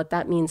feel, what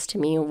that means to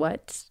me,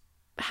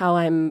 how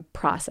I'm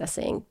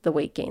processing the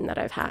weight gain that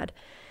I've had.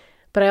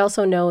 But I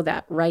also know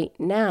that right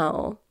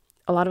now,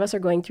 a lot of us are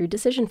going through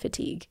decision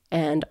fatigue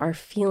and are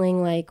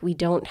feeling like we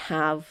don't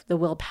have the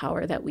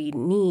willpower that we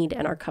need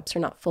and our cups are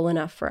not full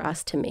enough for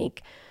us to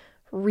make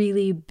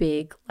really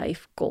big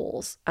life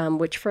goals,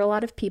 which for a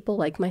lot of people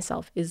like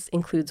myself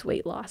includes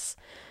weight loss.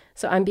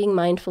 So I'm being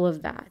mindful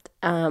of that.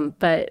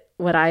 But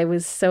what I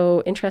was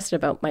so interested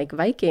about Mike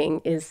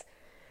Viking is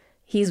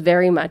he's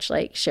very much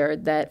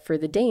shared that for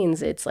the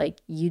Danes, it's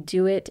you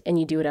do it and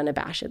you do it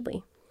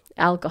unabashedly.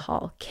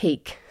 Alcohol,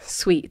 cake,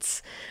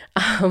 sweets.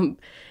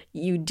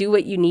 You do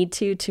what you need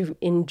to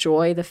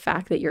enjoy the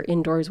fact that you're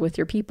indoors with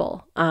your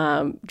people.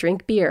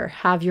 Drink beer,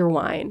 have your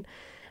wine.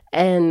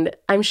 And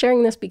I'm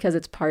sharing this because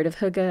it's part of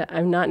Hygge.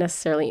 I'm not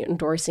necessarily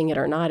endorsing it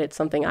or not. It's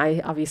something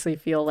I obviously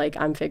feel like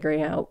I'm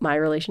figuring out my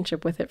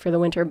relationship with it for the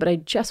winter, but I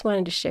just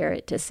wanted to share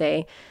it to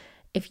say,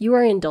 if you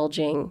are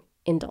indulging,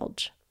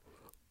 indulge.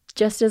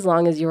 just as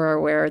long as you are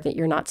aware that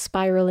you're not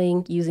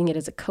spiraling, using it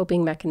as a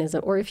coping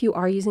mechanism, or if you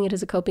are using it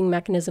as a coping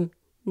mechanism,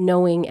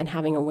 knowing and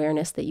having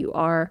awareness that you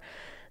are,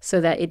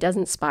 so that it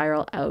doesn't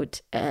spiral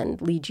out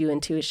and lead you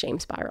into a shame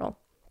spiral.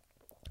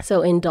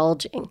 So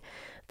indulging.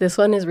 This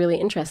one is really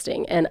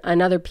interesting. And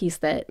another piece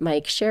that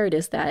Mike shared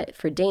is that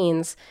for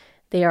Danes,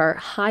 they are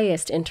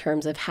highest in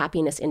terms of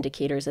happiness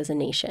indicators as a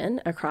nation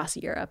across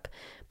Europe,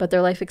 but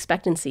their life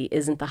expectancy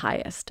isn't the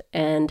highest.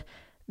 And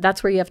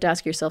that's where you have to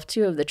ask yourself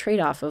too of the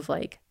trade-off of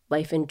like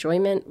life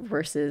enjoyment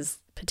versus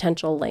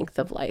potential length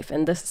of life.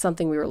 And this is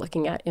something we were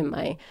looking at in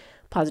my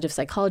positive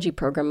psychology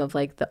program of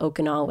like the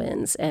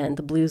Okinawans and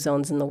the blue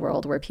zones in the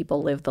world where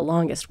people live the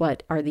longest.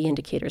 What are the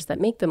indicators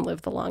that make them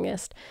live the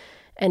longest?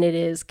 And it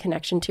is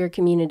connection to your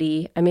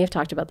community. I may have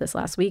talked about this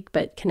last week,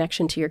 but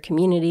connection to your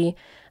community.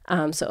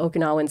 So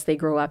Okinawans, they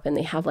grow up and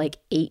they have like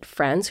 8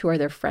 friends who are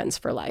their friends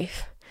for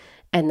life.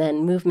 And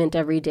then movement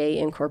every day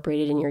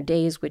incorporated in your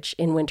days, which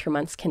in winter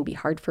months can be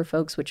hard for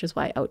folks, which is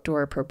why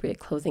outdoor appropriate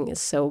clothing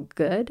is so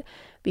good,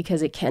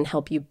 because it can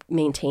help you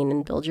maintain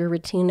and build your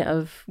routine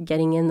of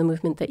getting in the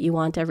movement that you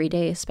want every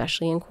day,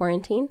 especially in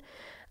quarantine.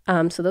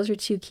 So those are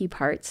 2 key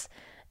parts.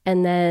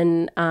 And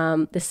then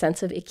the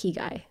sense of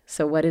ikigai.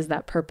 So what is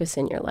that purpose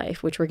in your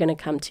life, which we're going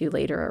to come to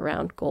later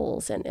around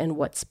goals and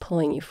what's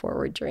pulling you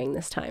forward during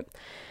this time.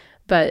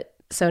 But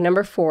so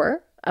number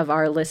 4 of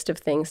our list of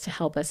things to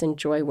help us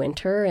enjoy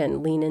winter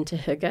and lean into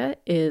hygge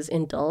is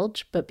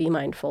indulge, but be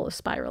mindful of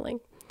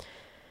spiraling.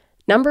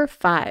 Number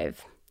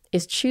 5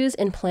 is choose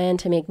and plan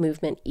to make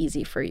movement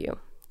easy for you.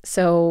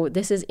 So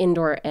this is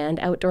indoor and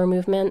outdoor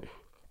movement.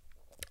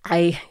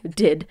 I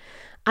did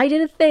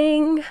a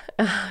thing,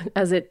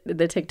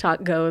 the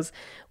TikTok goes.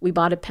 We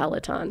bought a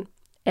Peloton,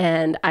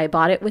 and I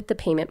bought it with the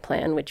payment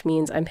plan, which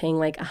means I'm paying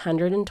like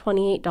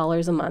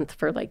 $128 a month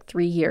for like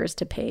 3 years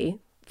to pay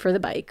for the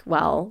bike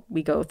while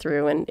we go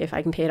through. And if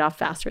I can pay it off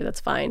faster, that's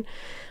fine.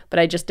 But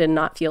I just did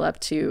not feel up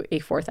to a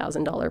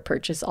 $4,000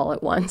 purchase all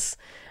at once.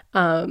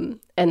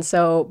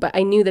 But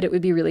I knew that it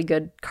would be a really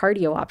good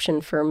cardio option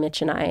for Mitch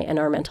and I and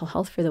our mental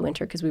health for the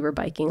winter because we were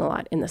biking a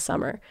lot in the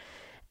summer.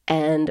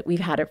 And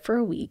we've had it for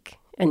a week.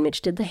 And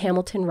Mitch did the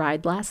Hamilton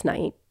ride last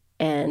night.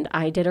 And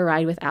I did a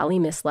ride with Ali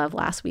Mislev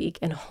last week.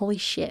 And holy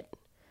shit,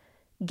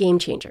 game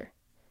changer.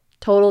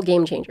 Total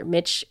game changer.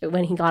 Mitch,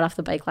 when he got off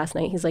the bike last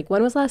night, he's like,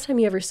 when was the last time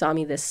you ever saw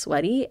me this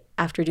sweaty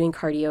after doing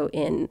cardio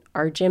in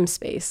our gym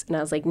space? And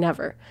I was like,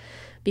 never.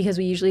 Because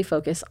we usually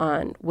focus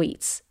on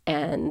weights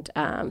and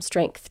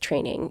strength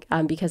training.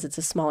 Because it's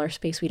a smaller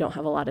space, we don't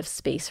have a lot of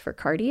space for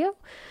cardio.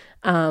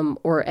 And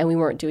we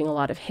weren't doing a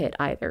lot of HIIT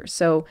either.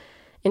 So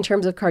in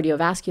terms of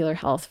cardiovascular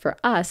health, for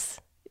us,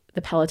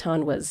 the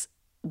Peloton was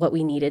what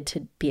we needed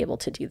to be able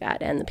to do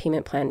that. And the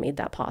payment plan made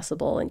that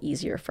possible and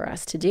easier for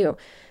us to do.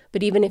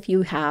 But even if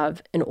you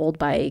have an old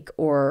bike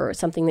or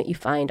something that you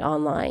find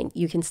online,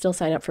 you can still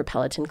sign up for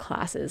Peloton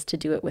classes to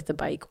do it with the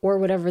bike or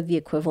whatever the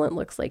equivalent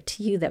looks like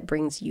to you that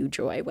brings you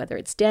joy, whether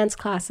it's dance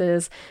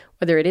classes,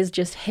 whether it is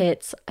just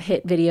HIIT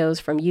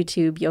videos from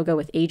YouTube, Yoga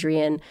with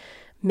Adriene.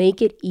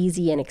 Make it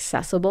easy and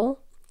accessible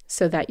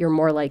so that you're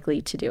more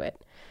likely to do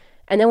it.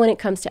 And then when it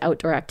comes to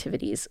outdoor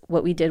activities,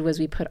 what we did was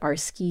we put our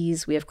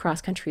skis, we have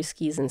cross-country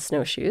skis and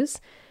snowshoes.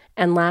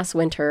 And last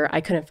winter, I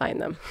couldn't find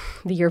them.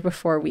 The year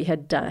before, we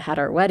had had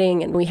our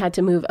wedding and we had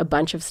to move a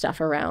bunch of stuff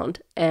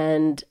around.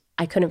 And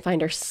I couldn't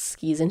find our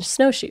skis and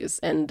snowshoes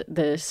and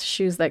the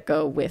shoes that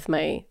go with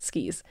my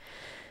skis.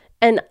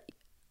 And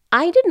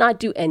I did not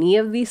do any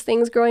of these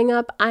things growing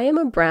up. I am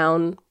a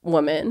brown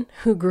woman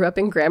who grew up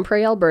in Grand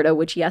Prairie, Alberta,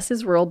 which yes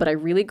is rural, but I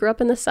really grew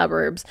up in the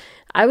suburbs.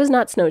 I was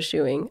not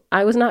snowshoeing.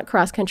 I was not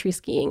cross-country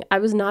skiing. I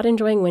was not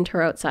enjoying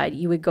winter outside.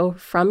 You would go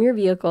from your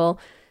vehicle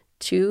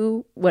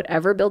to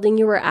whatever building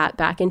you were at,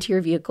 back into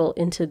your vehicle,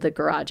 into the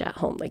garage at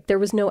home. Like there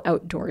was no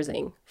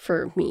outdoorsing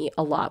for me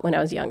a lot when I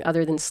was young,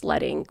 other than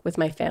sledding with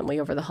my family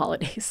over the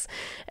holidays.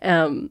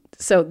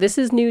 So this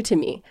is new to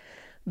me.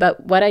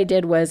 But what I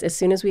did was as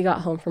soon as we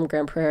got home from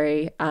Grand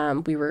Prairie,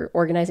 we were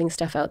organizing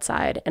stuff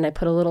outside and I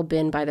put a little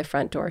bin by the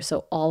front door.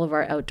 So all of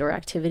our outdoor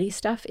activity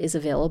stuff is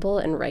available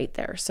and right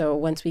there. So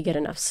once we get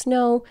enough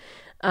snow,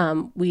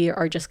 we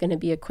are just going to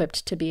be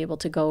equipped to be able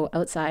to go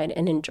outside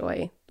and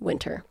enjoy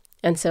winter.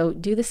 And so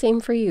do the same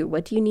for you.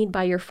 What do you need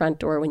by your front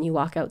door when you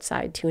walk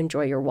outside to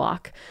enjoy your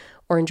walk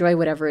or enjoy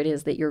whatever it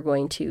is that you're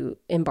going to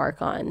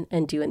embark on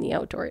and do in the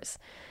outdoors?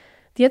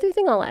 The other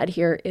thing I'll add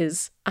here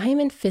is I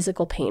am in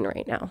physical pain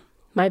right now.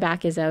 My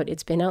back is out.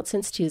 It's been out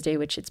since Tuesday,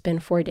 which it's been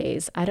 4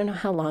 days. I don't know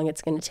how long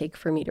it's going to take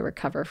for me to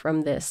recover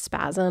from this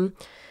spasm.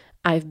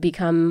 I've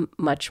become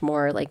much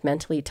more like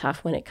mentally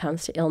tough when it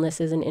comes to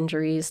illnesses and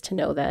injuries to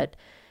know that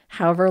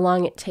however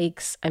long it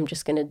takes, I'm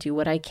just going to do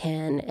what I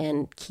can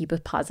and keep a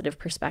positive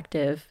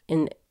perspective.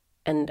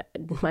 And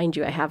mind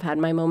you, I have had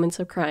my moments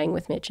of crying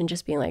with Mitch and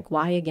just being like,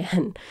 why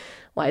again?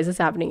 Why is this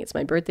happening? It's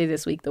my birthday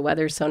this week. The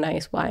weather's so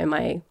nice. Why am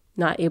I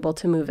not able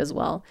to move as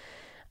well?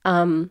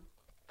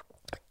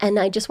 And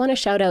I just want to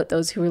shout out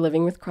those who are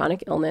living with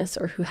chronic illness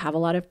or who have a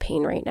lot of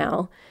pain right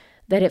now,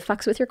 that it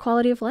fucks with your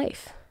quality of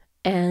life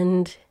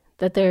and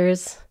that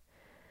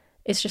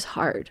it's just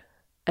hard.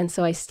 And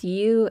so I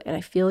see you and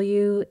I feel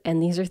you.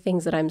 And these are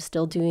things that I'm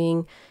still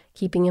doing,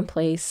 keeping in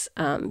place,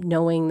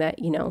 knowing that,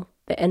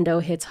 the endo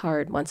hits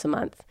hard once a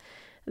month,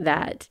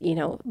 that,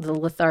 the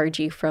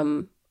lethargy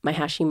from my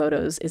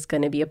Hashimoto's is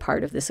going to be a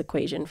part of this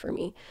equation for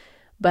me.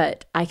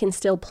 But I can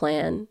still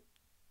plan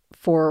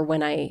for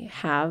when I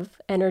have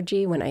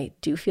energy, when I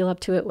do feel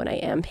up to it, when I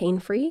am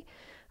pain-free,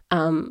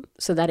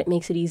 so that it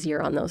makes it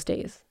easier on those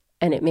days.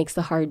 And it makes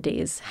the hard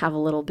days have a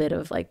little bit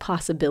of like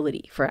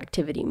possibility for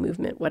activity,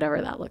 movement,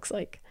 whatever that looks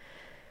like.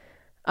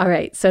 All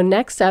right, so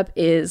next up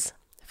is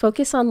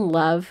focus on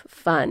love,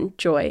 fun,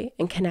 joy,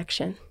 and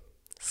connection.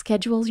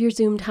 Schedule your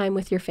Zoom time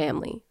with your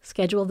family.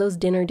 Schedule those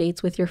dinner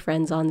dates with your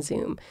friends on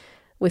Zoom,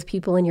 with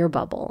people in your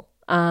bubble.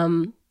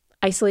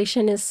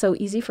 Isolation is so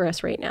easy for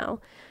us right now.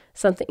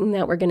 Something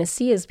that we're going to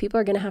see is people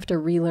are going to have to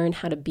relearn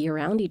how to be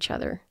around each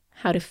other,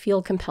 how to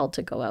feel compelled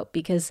to go out,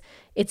 because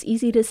it's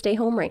easy to stay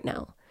home right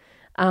now.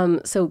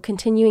 So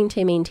continuing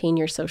to maintain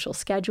your social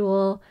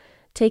schedule,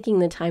 taking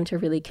the time to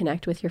really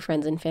connect with your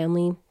friends and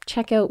family.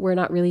 Check out We're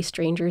Not Really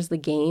Strangers, the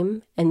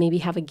game, and maybe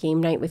have a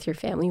game night with your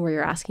family where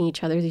you're asking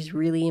each other these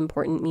really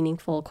important,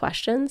 meaningful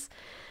questions.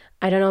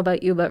 I don't know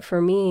about you, but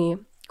for me,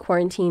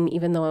 quarantine,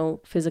 even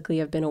though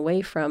physically I've been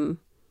away from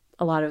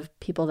a lot of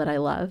people that I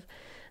love,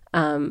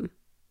 and,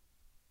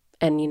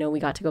 we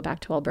got to go back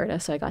to Alberta,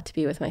 so I got to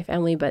be with my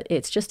family, but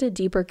it's just a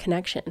deeper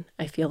connection,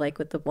 I feel like,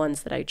 with the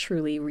ones that I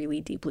truly,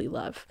 really deeply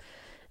love.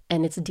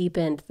 And it's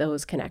deepened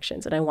those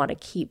connections, and I want to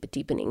keep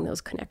deepening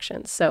those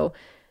connections. So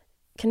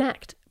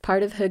connect.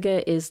 Part of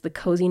Hygge is the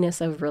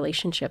coziness of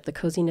relationship, the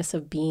coziness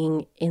of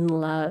being in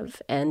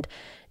love and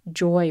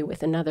joy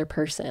with another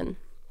person.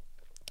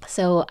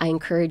 So I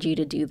encourage you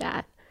to do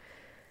that.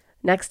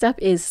 Next up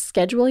is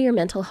schedule your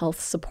mental health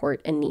support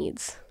and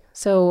needs.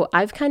 So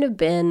I've kind of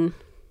been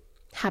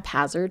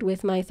haphazard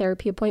with my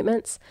therapy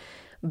appointments,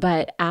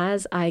 but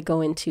as I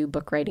go into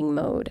book writing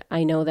mode,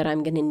 I know that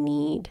I'm going to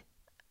need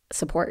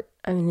support.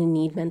 I'm going to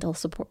need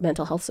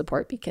mental health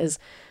support, because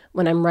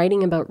when I'm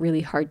writing about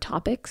really hard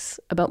topics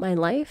about my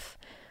life,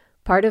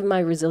 part of my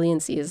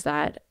resiliency is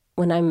that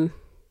when I'm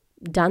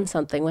done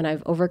something, when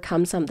I've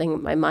overcome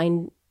something, my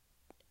mind,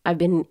 I've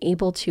been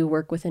able to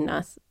work with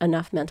enough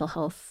mental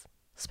health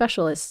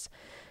specialists,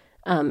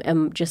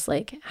 and just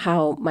like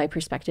how my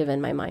perspective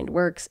and my mind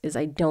works is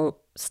I don't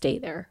stay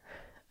there.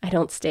 I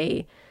don't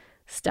stay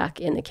stuck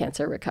in the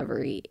cancer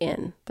recovery,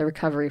 in the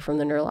recovery from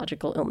the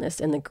neurological illness,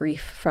 in the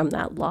grief from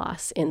that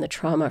loss, in the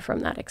trauma from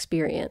that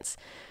experience.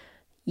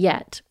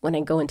 Yet, when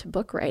I go into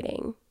book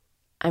writing,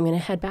 I'm going to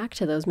head back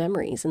to those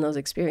memories and those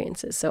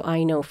experiences. So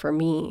I know for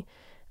me,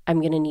 I'm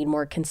going to need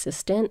more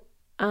consistent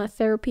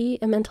therapy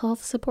and mental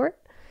health support.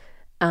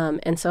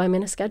 And so I'm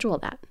going to schedule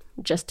that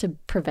just to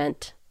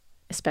prevent,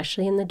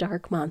 especially in the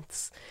dark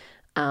months,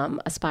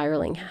 a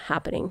spiraling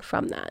happening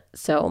from that.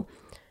 So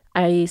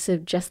I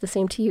suggest the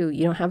same to you.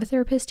 You don't have a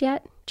therapist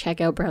yet?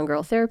 Check out Brown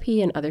Girl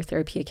Therapy and other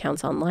therapy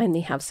accounts online. They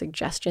have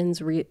suggestions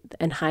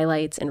and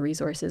highlights and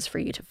resources for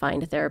you to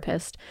find a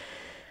therapist.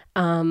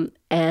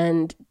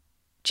 And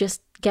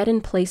just get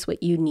in place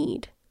what you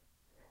need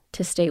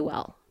to stay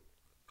well.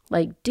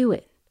 Like, do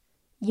it.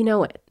 You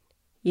know it.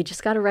 You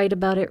just got to write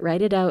about it,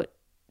 write it out,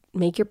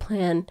 make your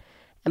plan,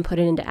 and put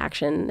it into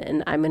action.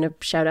 And I'm going to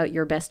shout out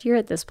Your Best Year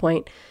at this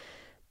point,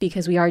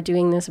 because we are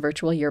doing this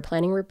virtual year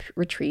planning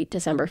retreat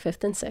December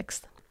 5th and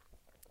 6th,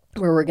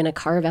 where we're going to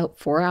carve out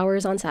 4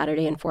 hours on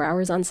Saturday and 4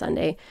 hours on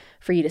Sunday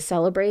for you to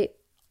celebrate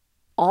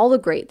all the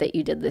great that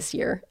you did this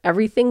year,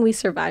 everything we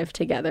survived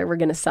together. We're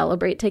going to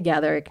celebrate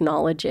together,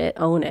 acknowledge it,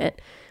 own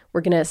it.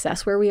 We're going to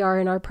assess where we are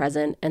in our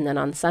present. And then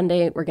on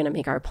Sunday, we're going to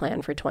make our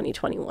plan for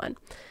 2021.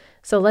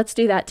 So let's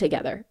do that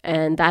together.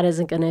 And that is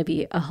going to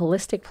be a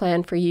holistic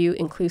plan for you,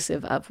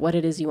 inclusive of what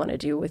it is you want to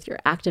do with your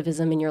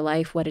activism in your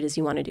life, what it is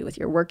you want to do with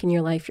your work in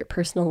your life, your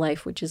personal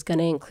life, which is going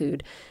to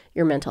include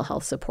your mental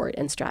health support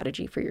and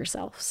strategy for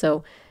yourself.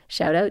 So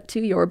shout out to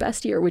Your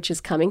Best Year, which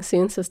is coming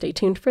soon. So stay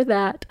tuned for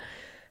that.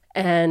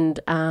 And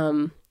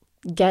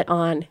get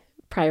on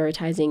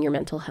prioritizing your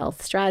mental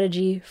health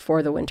strategy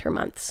for the winter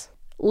months.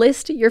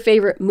 List your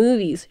favorite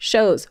movies,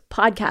 shows,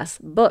 podcasts,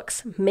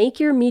 books. Make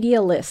your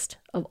media list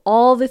of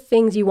all the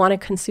things you want to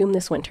consume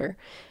this winter,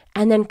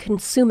 and then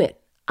consume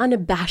it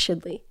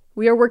unabashedly.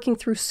 We are working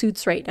through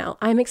Suits right now.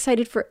 I'm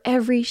excited for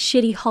every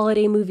shitty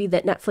holiday movie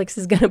that Netflix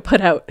is going to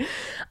put out.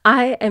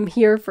 I am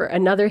here for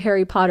another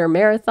Harry Potter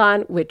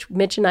marathon, which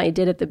Mitch and I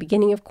did at the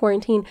beginning of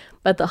quarantine,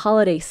 but the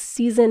holiday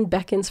season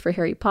beckons for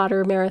Harry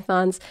Potter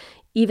marathons.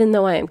 Even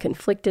though I am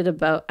unsupportive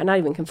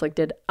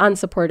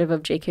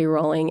of J.K.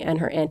 Rowling and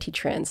her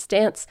anti-trans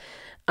stance.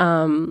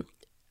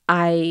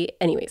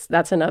 Anyways,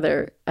 that's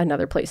another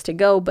place to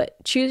go,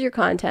 but choose your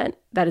content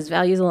that is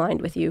values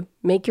aligned with you.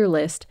 Make your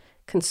list,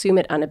 consume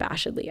it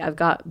unabashedly. I've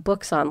got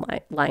books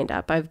lined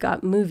up. I've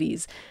got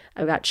movies.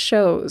 I've got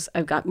shows.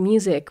 I've got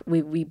music.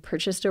 We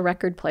purchased a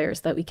record player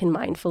so that we can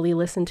mindfully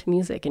listen to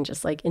music and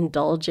just like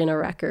indulge in a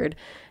record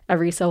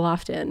every so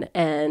often.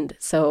 And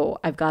so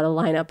I've got a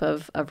lineup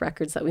of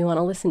records that we want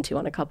to listen to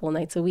on a couple of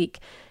nights a week.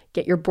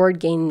 Get your board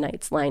game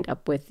nights lined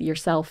up with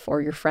yourself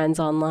or your friends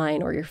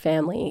online or your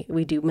family.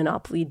 We do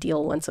Monopoly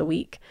Deal once a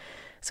week.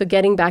 So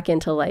getting back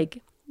into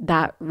like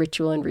that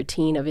ritual and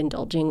routine of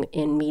indulging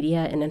in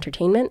media and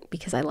entertainment,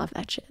 because I love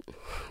that shit.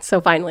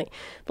 So finally,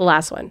 the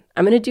last one.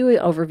 I'm going to do an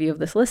overview of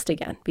this list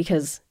again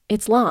because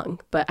it's long,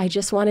 but I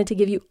just wanted to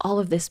give you all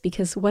of this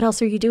because what else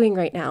are you doing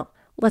right now?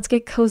 Let's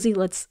get cozy.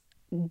 Let's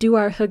do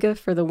our hygge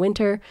for the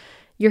winter.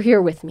 You're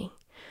here with me.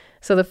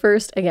 So the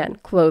first, again,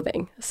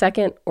 clothing.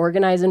 Second,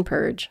 organize and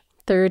purge.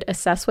 Third,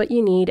 assess what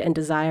you need and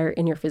desire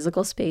in your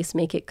physical space.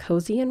 Make it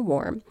cozy and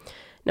warm.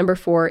 Number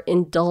 4,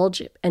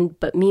 indulge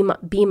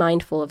but be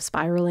mindful of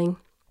spiraling.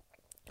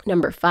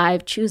 Number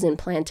 5, choose and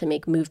plan to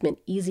make movement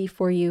easy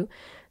for you.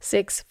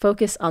 6,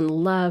 focus on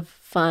love,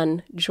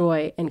 fun,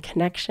 joy, and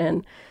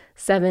connection.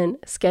 7,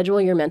 schedule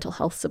your mental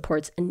health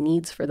supports and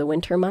needs for the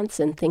winter months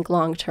and think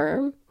long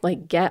term.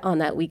 Like get on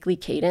that weekly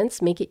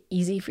cadence, make it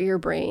easy for your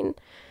brain.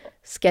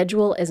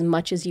 Schedule as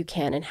much as you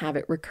can and have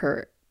it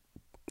recur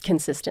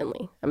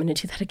consistently. I'm going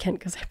to do that again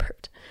because I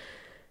burped.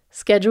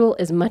 Schedule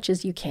as much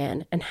as you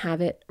can and have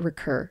it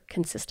recur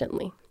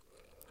consistently.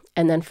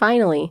 And then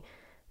finally,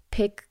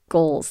 pick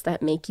goals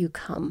that make you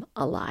come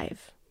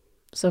alive.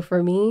 So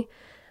for me,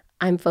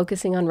 I'm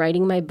focusing on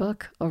writing my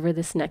book over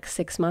this next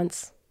 6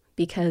 months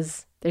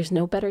because there's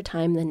no better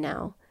time than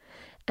now.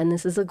 And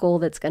this is a goal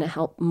that's going to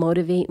help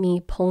motivate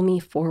me, pull me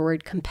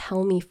forward,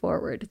 compel me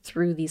forward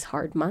through these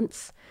hard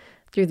months,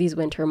 through these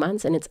winter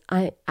months. And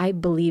I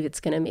believe it's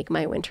going to make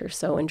my winter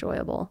so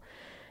enjoyable.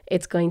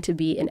 It's going to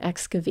be an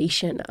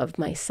excavation of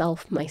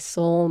myself, my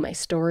soul, my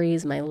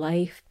stories, my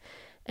life,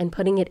 and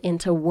putting it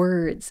into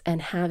words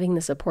and having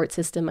the support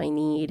system I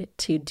need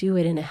to do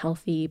it in a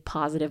healthy,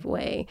 positive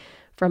way.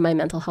 From my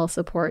mental health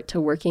support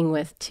to working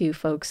with 2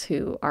 folks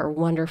who are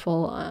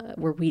wonderful.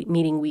 We're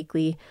meeting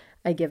weekly.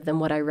 I give them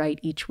what I write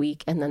each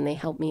week, and then they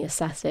help me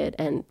assess it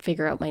and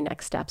figure out my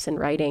next steps in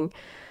writing.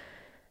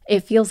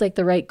 It feels like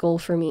the right goal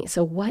for me.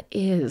 So what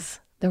is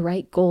the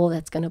right goal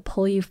that's going to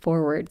pull you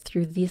forward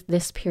through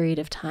this period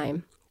of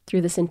time,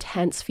 through this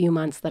intense few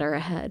months that are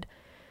ahead?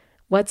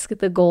 What's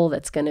the goal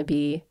that's going to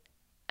be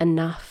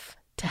enough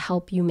to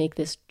help you make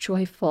this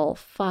joyful,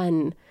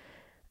 fun,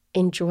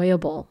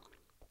 enjoyable?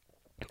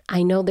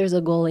 I know there's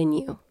a goal in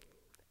you.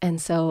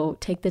 And so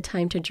take the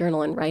time to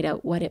journal and write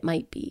out what it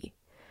might be.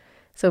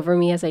 So for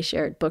me, as I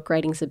shared, book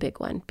writing's a big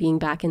one. Being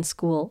back in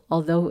school,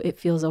 although it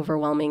feels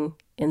overwhelming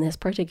in this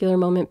particular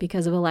moment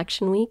because of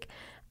election week,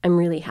 I'm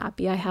really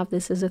happy I have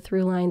this as a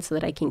through line so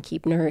that I can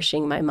keep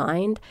nourishing my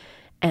mind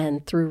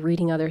and through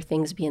reading other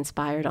things be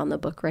inspired on the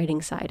book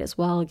writing side as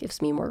well. It gives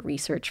me more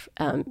research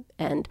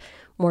and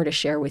more to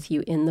share with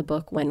you in the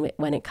book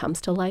when it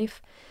comes to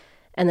life.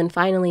 And then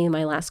finally,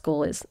 my last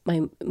goal is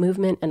my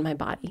movement and my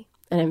body.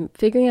 And I'm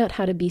figuring out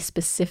how to be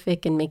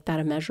specific and make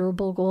that a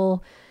measurable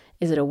goal.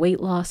 Is it a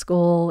weight loss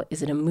goal?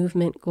 Is it a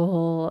movement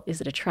goal?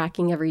 Is it a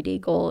tracking everyday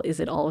goal? Is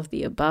it all of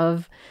the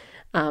above?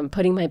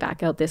 Putting my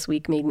back out this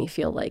week made me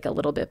feel like a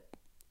little bit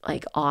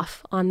like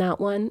off on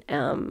that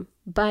one.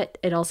 But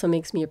it also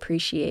makes me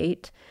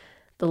appreciate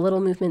the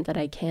little movement that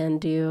I can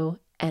do.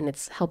 And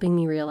it's helping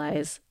me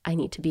realize I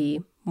need to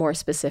be more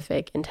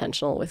specific,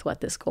 intentional with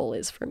what this goal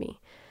is for me.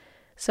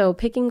 So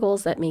picking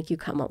goals that make you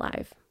come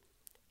alive.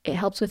 It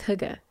helps with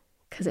hygge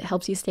because it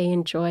helps you stay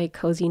in joy,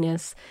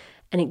 coziness,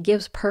 and it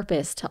gives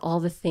purpose to all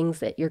the things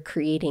that you're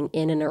creating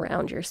in and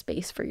around your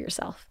space for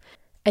yourself.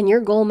 And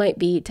your goal might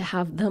be to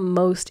have the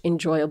most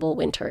enjoyable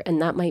winter,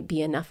 and that might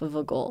be enough of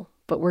a goal.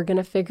 But we're going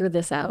to figure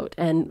this out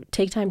and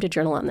take time to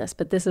journal on this.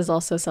 But this is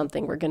also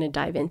something we're going to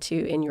dive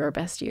into in Your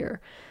Best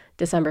Year,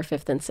 December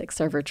 5th and 6th,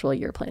 our virtual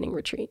year planning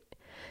retreat.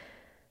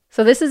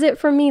 So this is it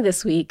from me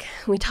this week.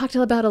 We talked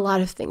about a lot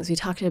of things. We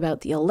talked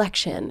about the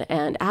election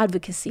and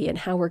advocacy and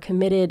how we're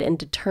committed and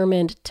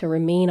determined to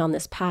remain on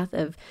this path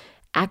of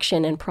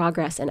action and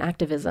progress and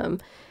activism,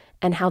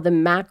 and how the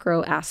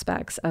macro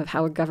aspects of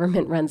how a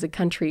government runs a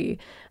country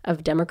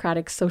of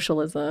democratic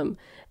socialism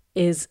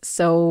is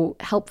so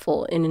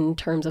helpful in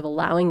terms of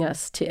allowing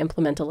us to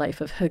implement a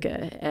life of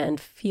hygge and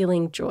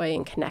feeling joy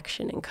and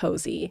connection and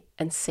cozy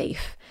and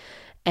safe.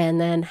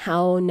 And then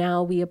how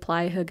now we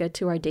apply hygge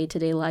to our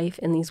day-to-day life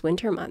in these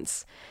winter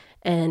months,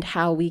 and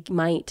how we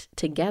might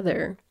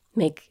together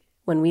make,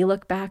 when we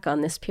look back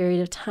on this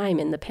period of time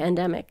in the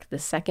pandemic, the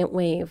second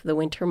wave, the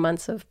winter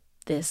months of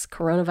this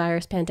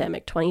coronavirus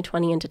pandemic,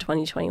 2020 into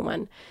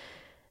 2021,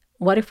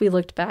 what if we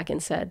looked back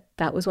and said,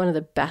 that was one of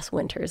the best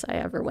winters I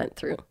ever went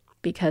through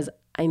because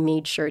I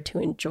made sure to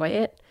enjoy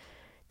it,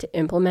 to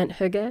implement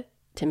hygge,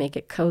 to make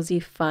it cozy,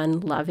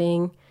 fun,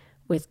 loving,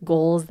 with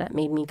goals that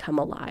made me come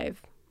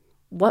alive.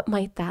 What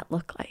might that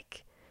look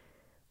like?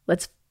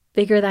 Let's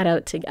figure that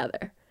out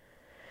together.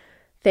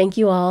 Thank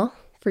you all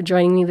for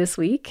joining me this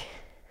week.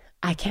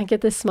 I can't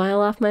get this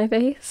smile off my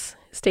face.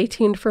 Stay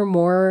tuned for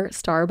more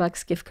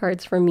Starbucks gift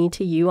cards from me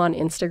to you on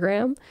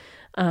Instagram.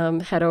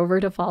 Head over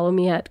to follow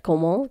me at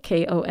Komal,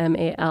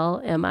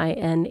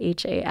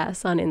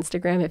 KOMALMINHAS on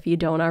Instagram if you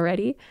don't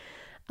already.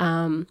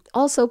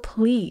 Also,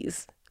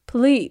 please,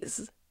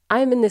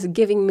 I'm in this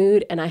giving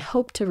mood, and I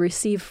hope to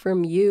receive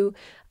from you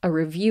a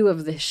review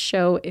of this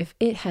show if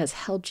it has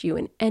helped you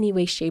in any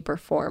way, shape, or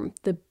form.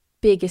 The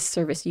biggest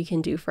service you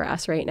can do for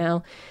us right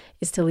now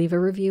is to leave a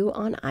review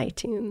on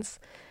iTunes.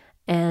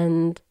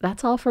 And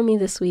that's all for me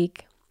this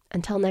week.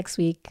 Until next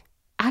week.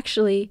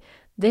 Actually,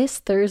 this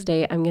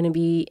Thursday, I'm going to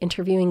be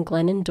interviewing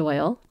Glennon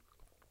Doyle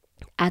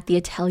at the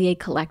Atelier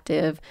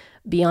Collective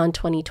Beyond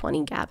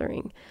 2020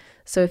 gathering.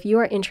 So if you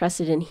are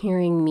interested in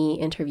hearing me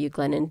interview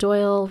Glennon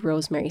Doyle,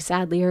 Rosemary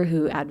Sadlier,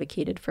 who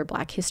advocated for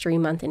Black History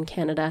Month in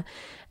Canada,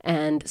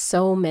 and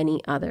so many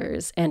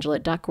others, Angela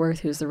Duckworth,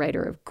 who's the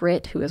writer of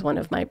Grit, who is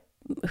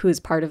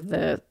part of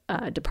the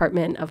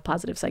Department of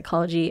Positive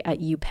Psychology at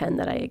UPenn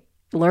that I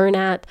learn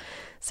at,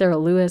 Sarah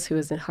Lewis, who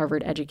is a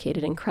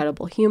Harvard-educated,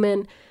 incredible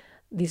human.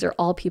 These are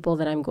all people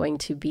that I'm going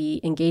to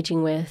be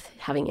engaging with,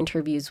 having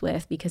interviews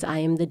with, because I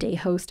am the day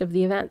host of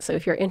the event. So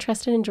if you're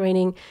interested in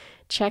joining,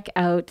 check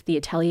out the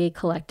Atelier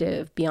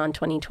Collective Beyond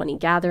 2020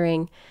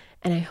 gathering.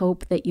 And I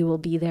hope that you will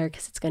be there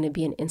because it's going to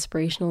be an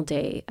inspirational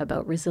day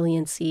about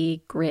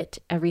resiliency, grit,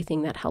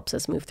 everything that helps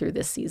us move through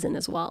this season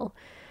as well.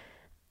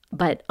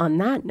 But on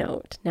that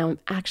note, now I'm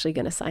actually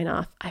going to sign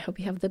off. I hope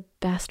you have the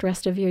best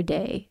rest of your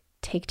day.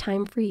 Take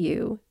time for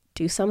you.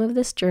 Do some of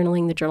this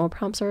journaling. The journal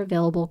prompts are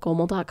available,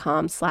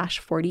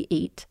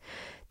 gomel.com/48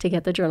 to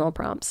get the journal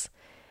prompts.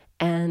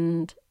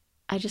 And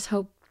I just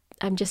hope,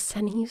 I'm just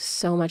sending you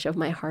so much of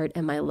my heart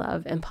and my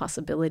love and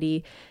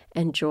possibility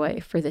and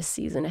joy for this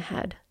season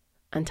ahead.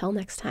 Until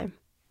next time,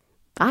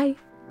 bye.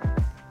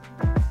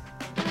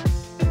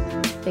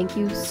 Thank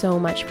you so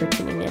much for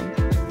tuning in.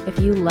 If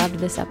you loved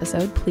this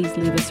episode, please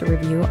leave us a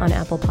review on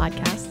Apple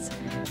Podcasts.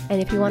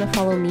 And if you want to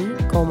follow me,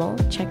 Gomel,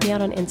 check me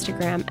out on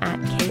Instagram at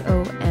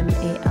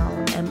KOMALMINHAS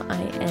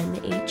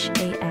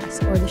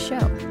or the show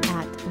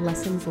at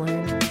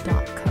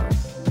lessonslearned.co.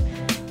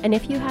 And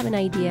if you have an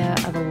idea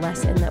of a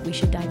lesson that we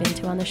should dive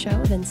into on the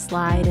show, then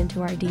slide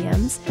into our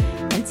DMs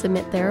and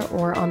submit there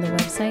or on the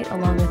website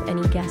along with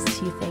any guests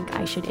you think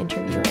I should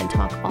interview and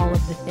talk all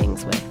of the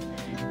things with.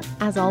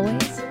 As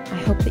always,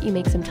 I hope that you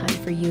make some time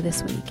for you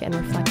this week and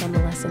reflect on the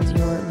lessons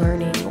you're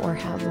learning or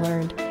have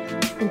learned,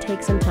 and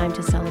take some time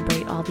to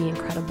celebrate all the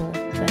incredible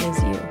that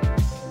is you.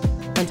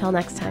 Until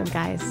next time,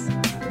 guys.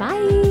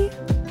 Bye!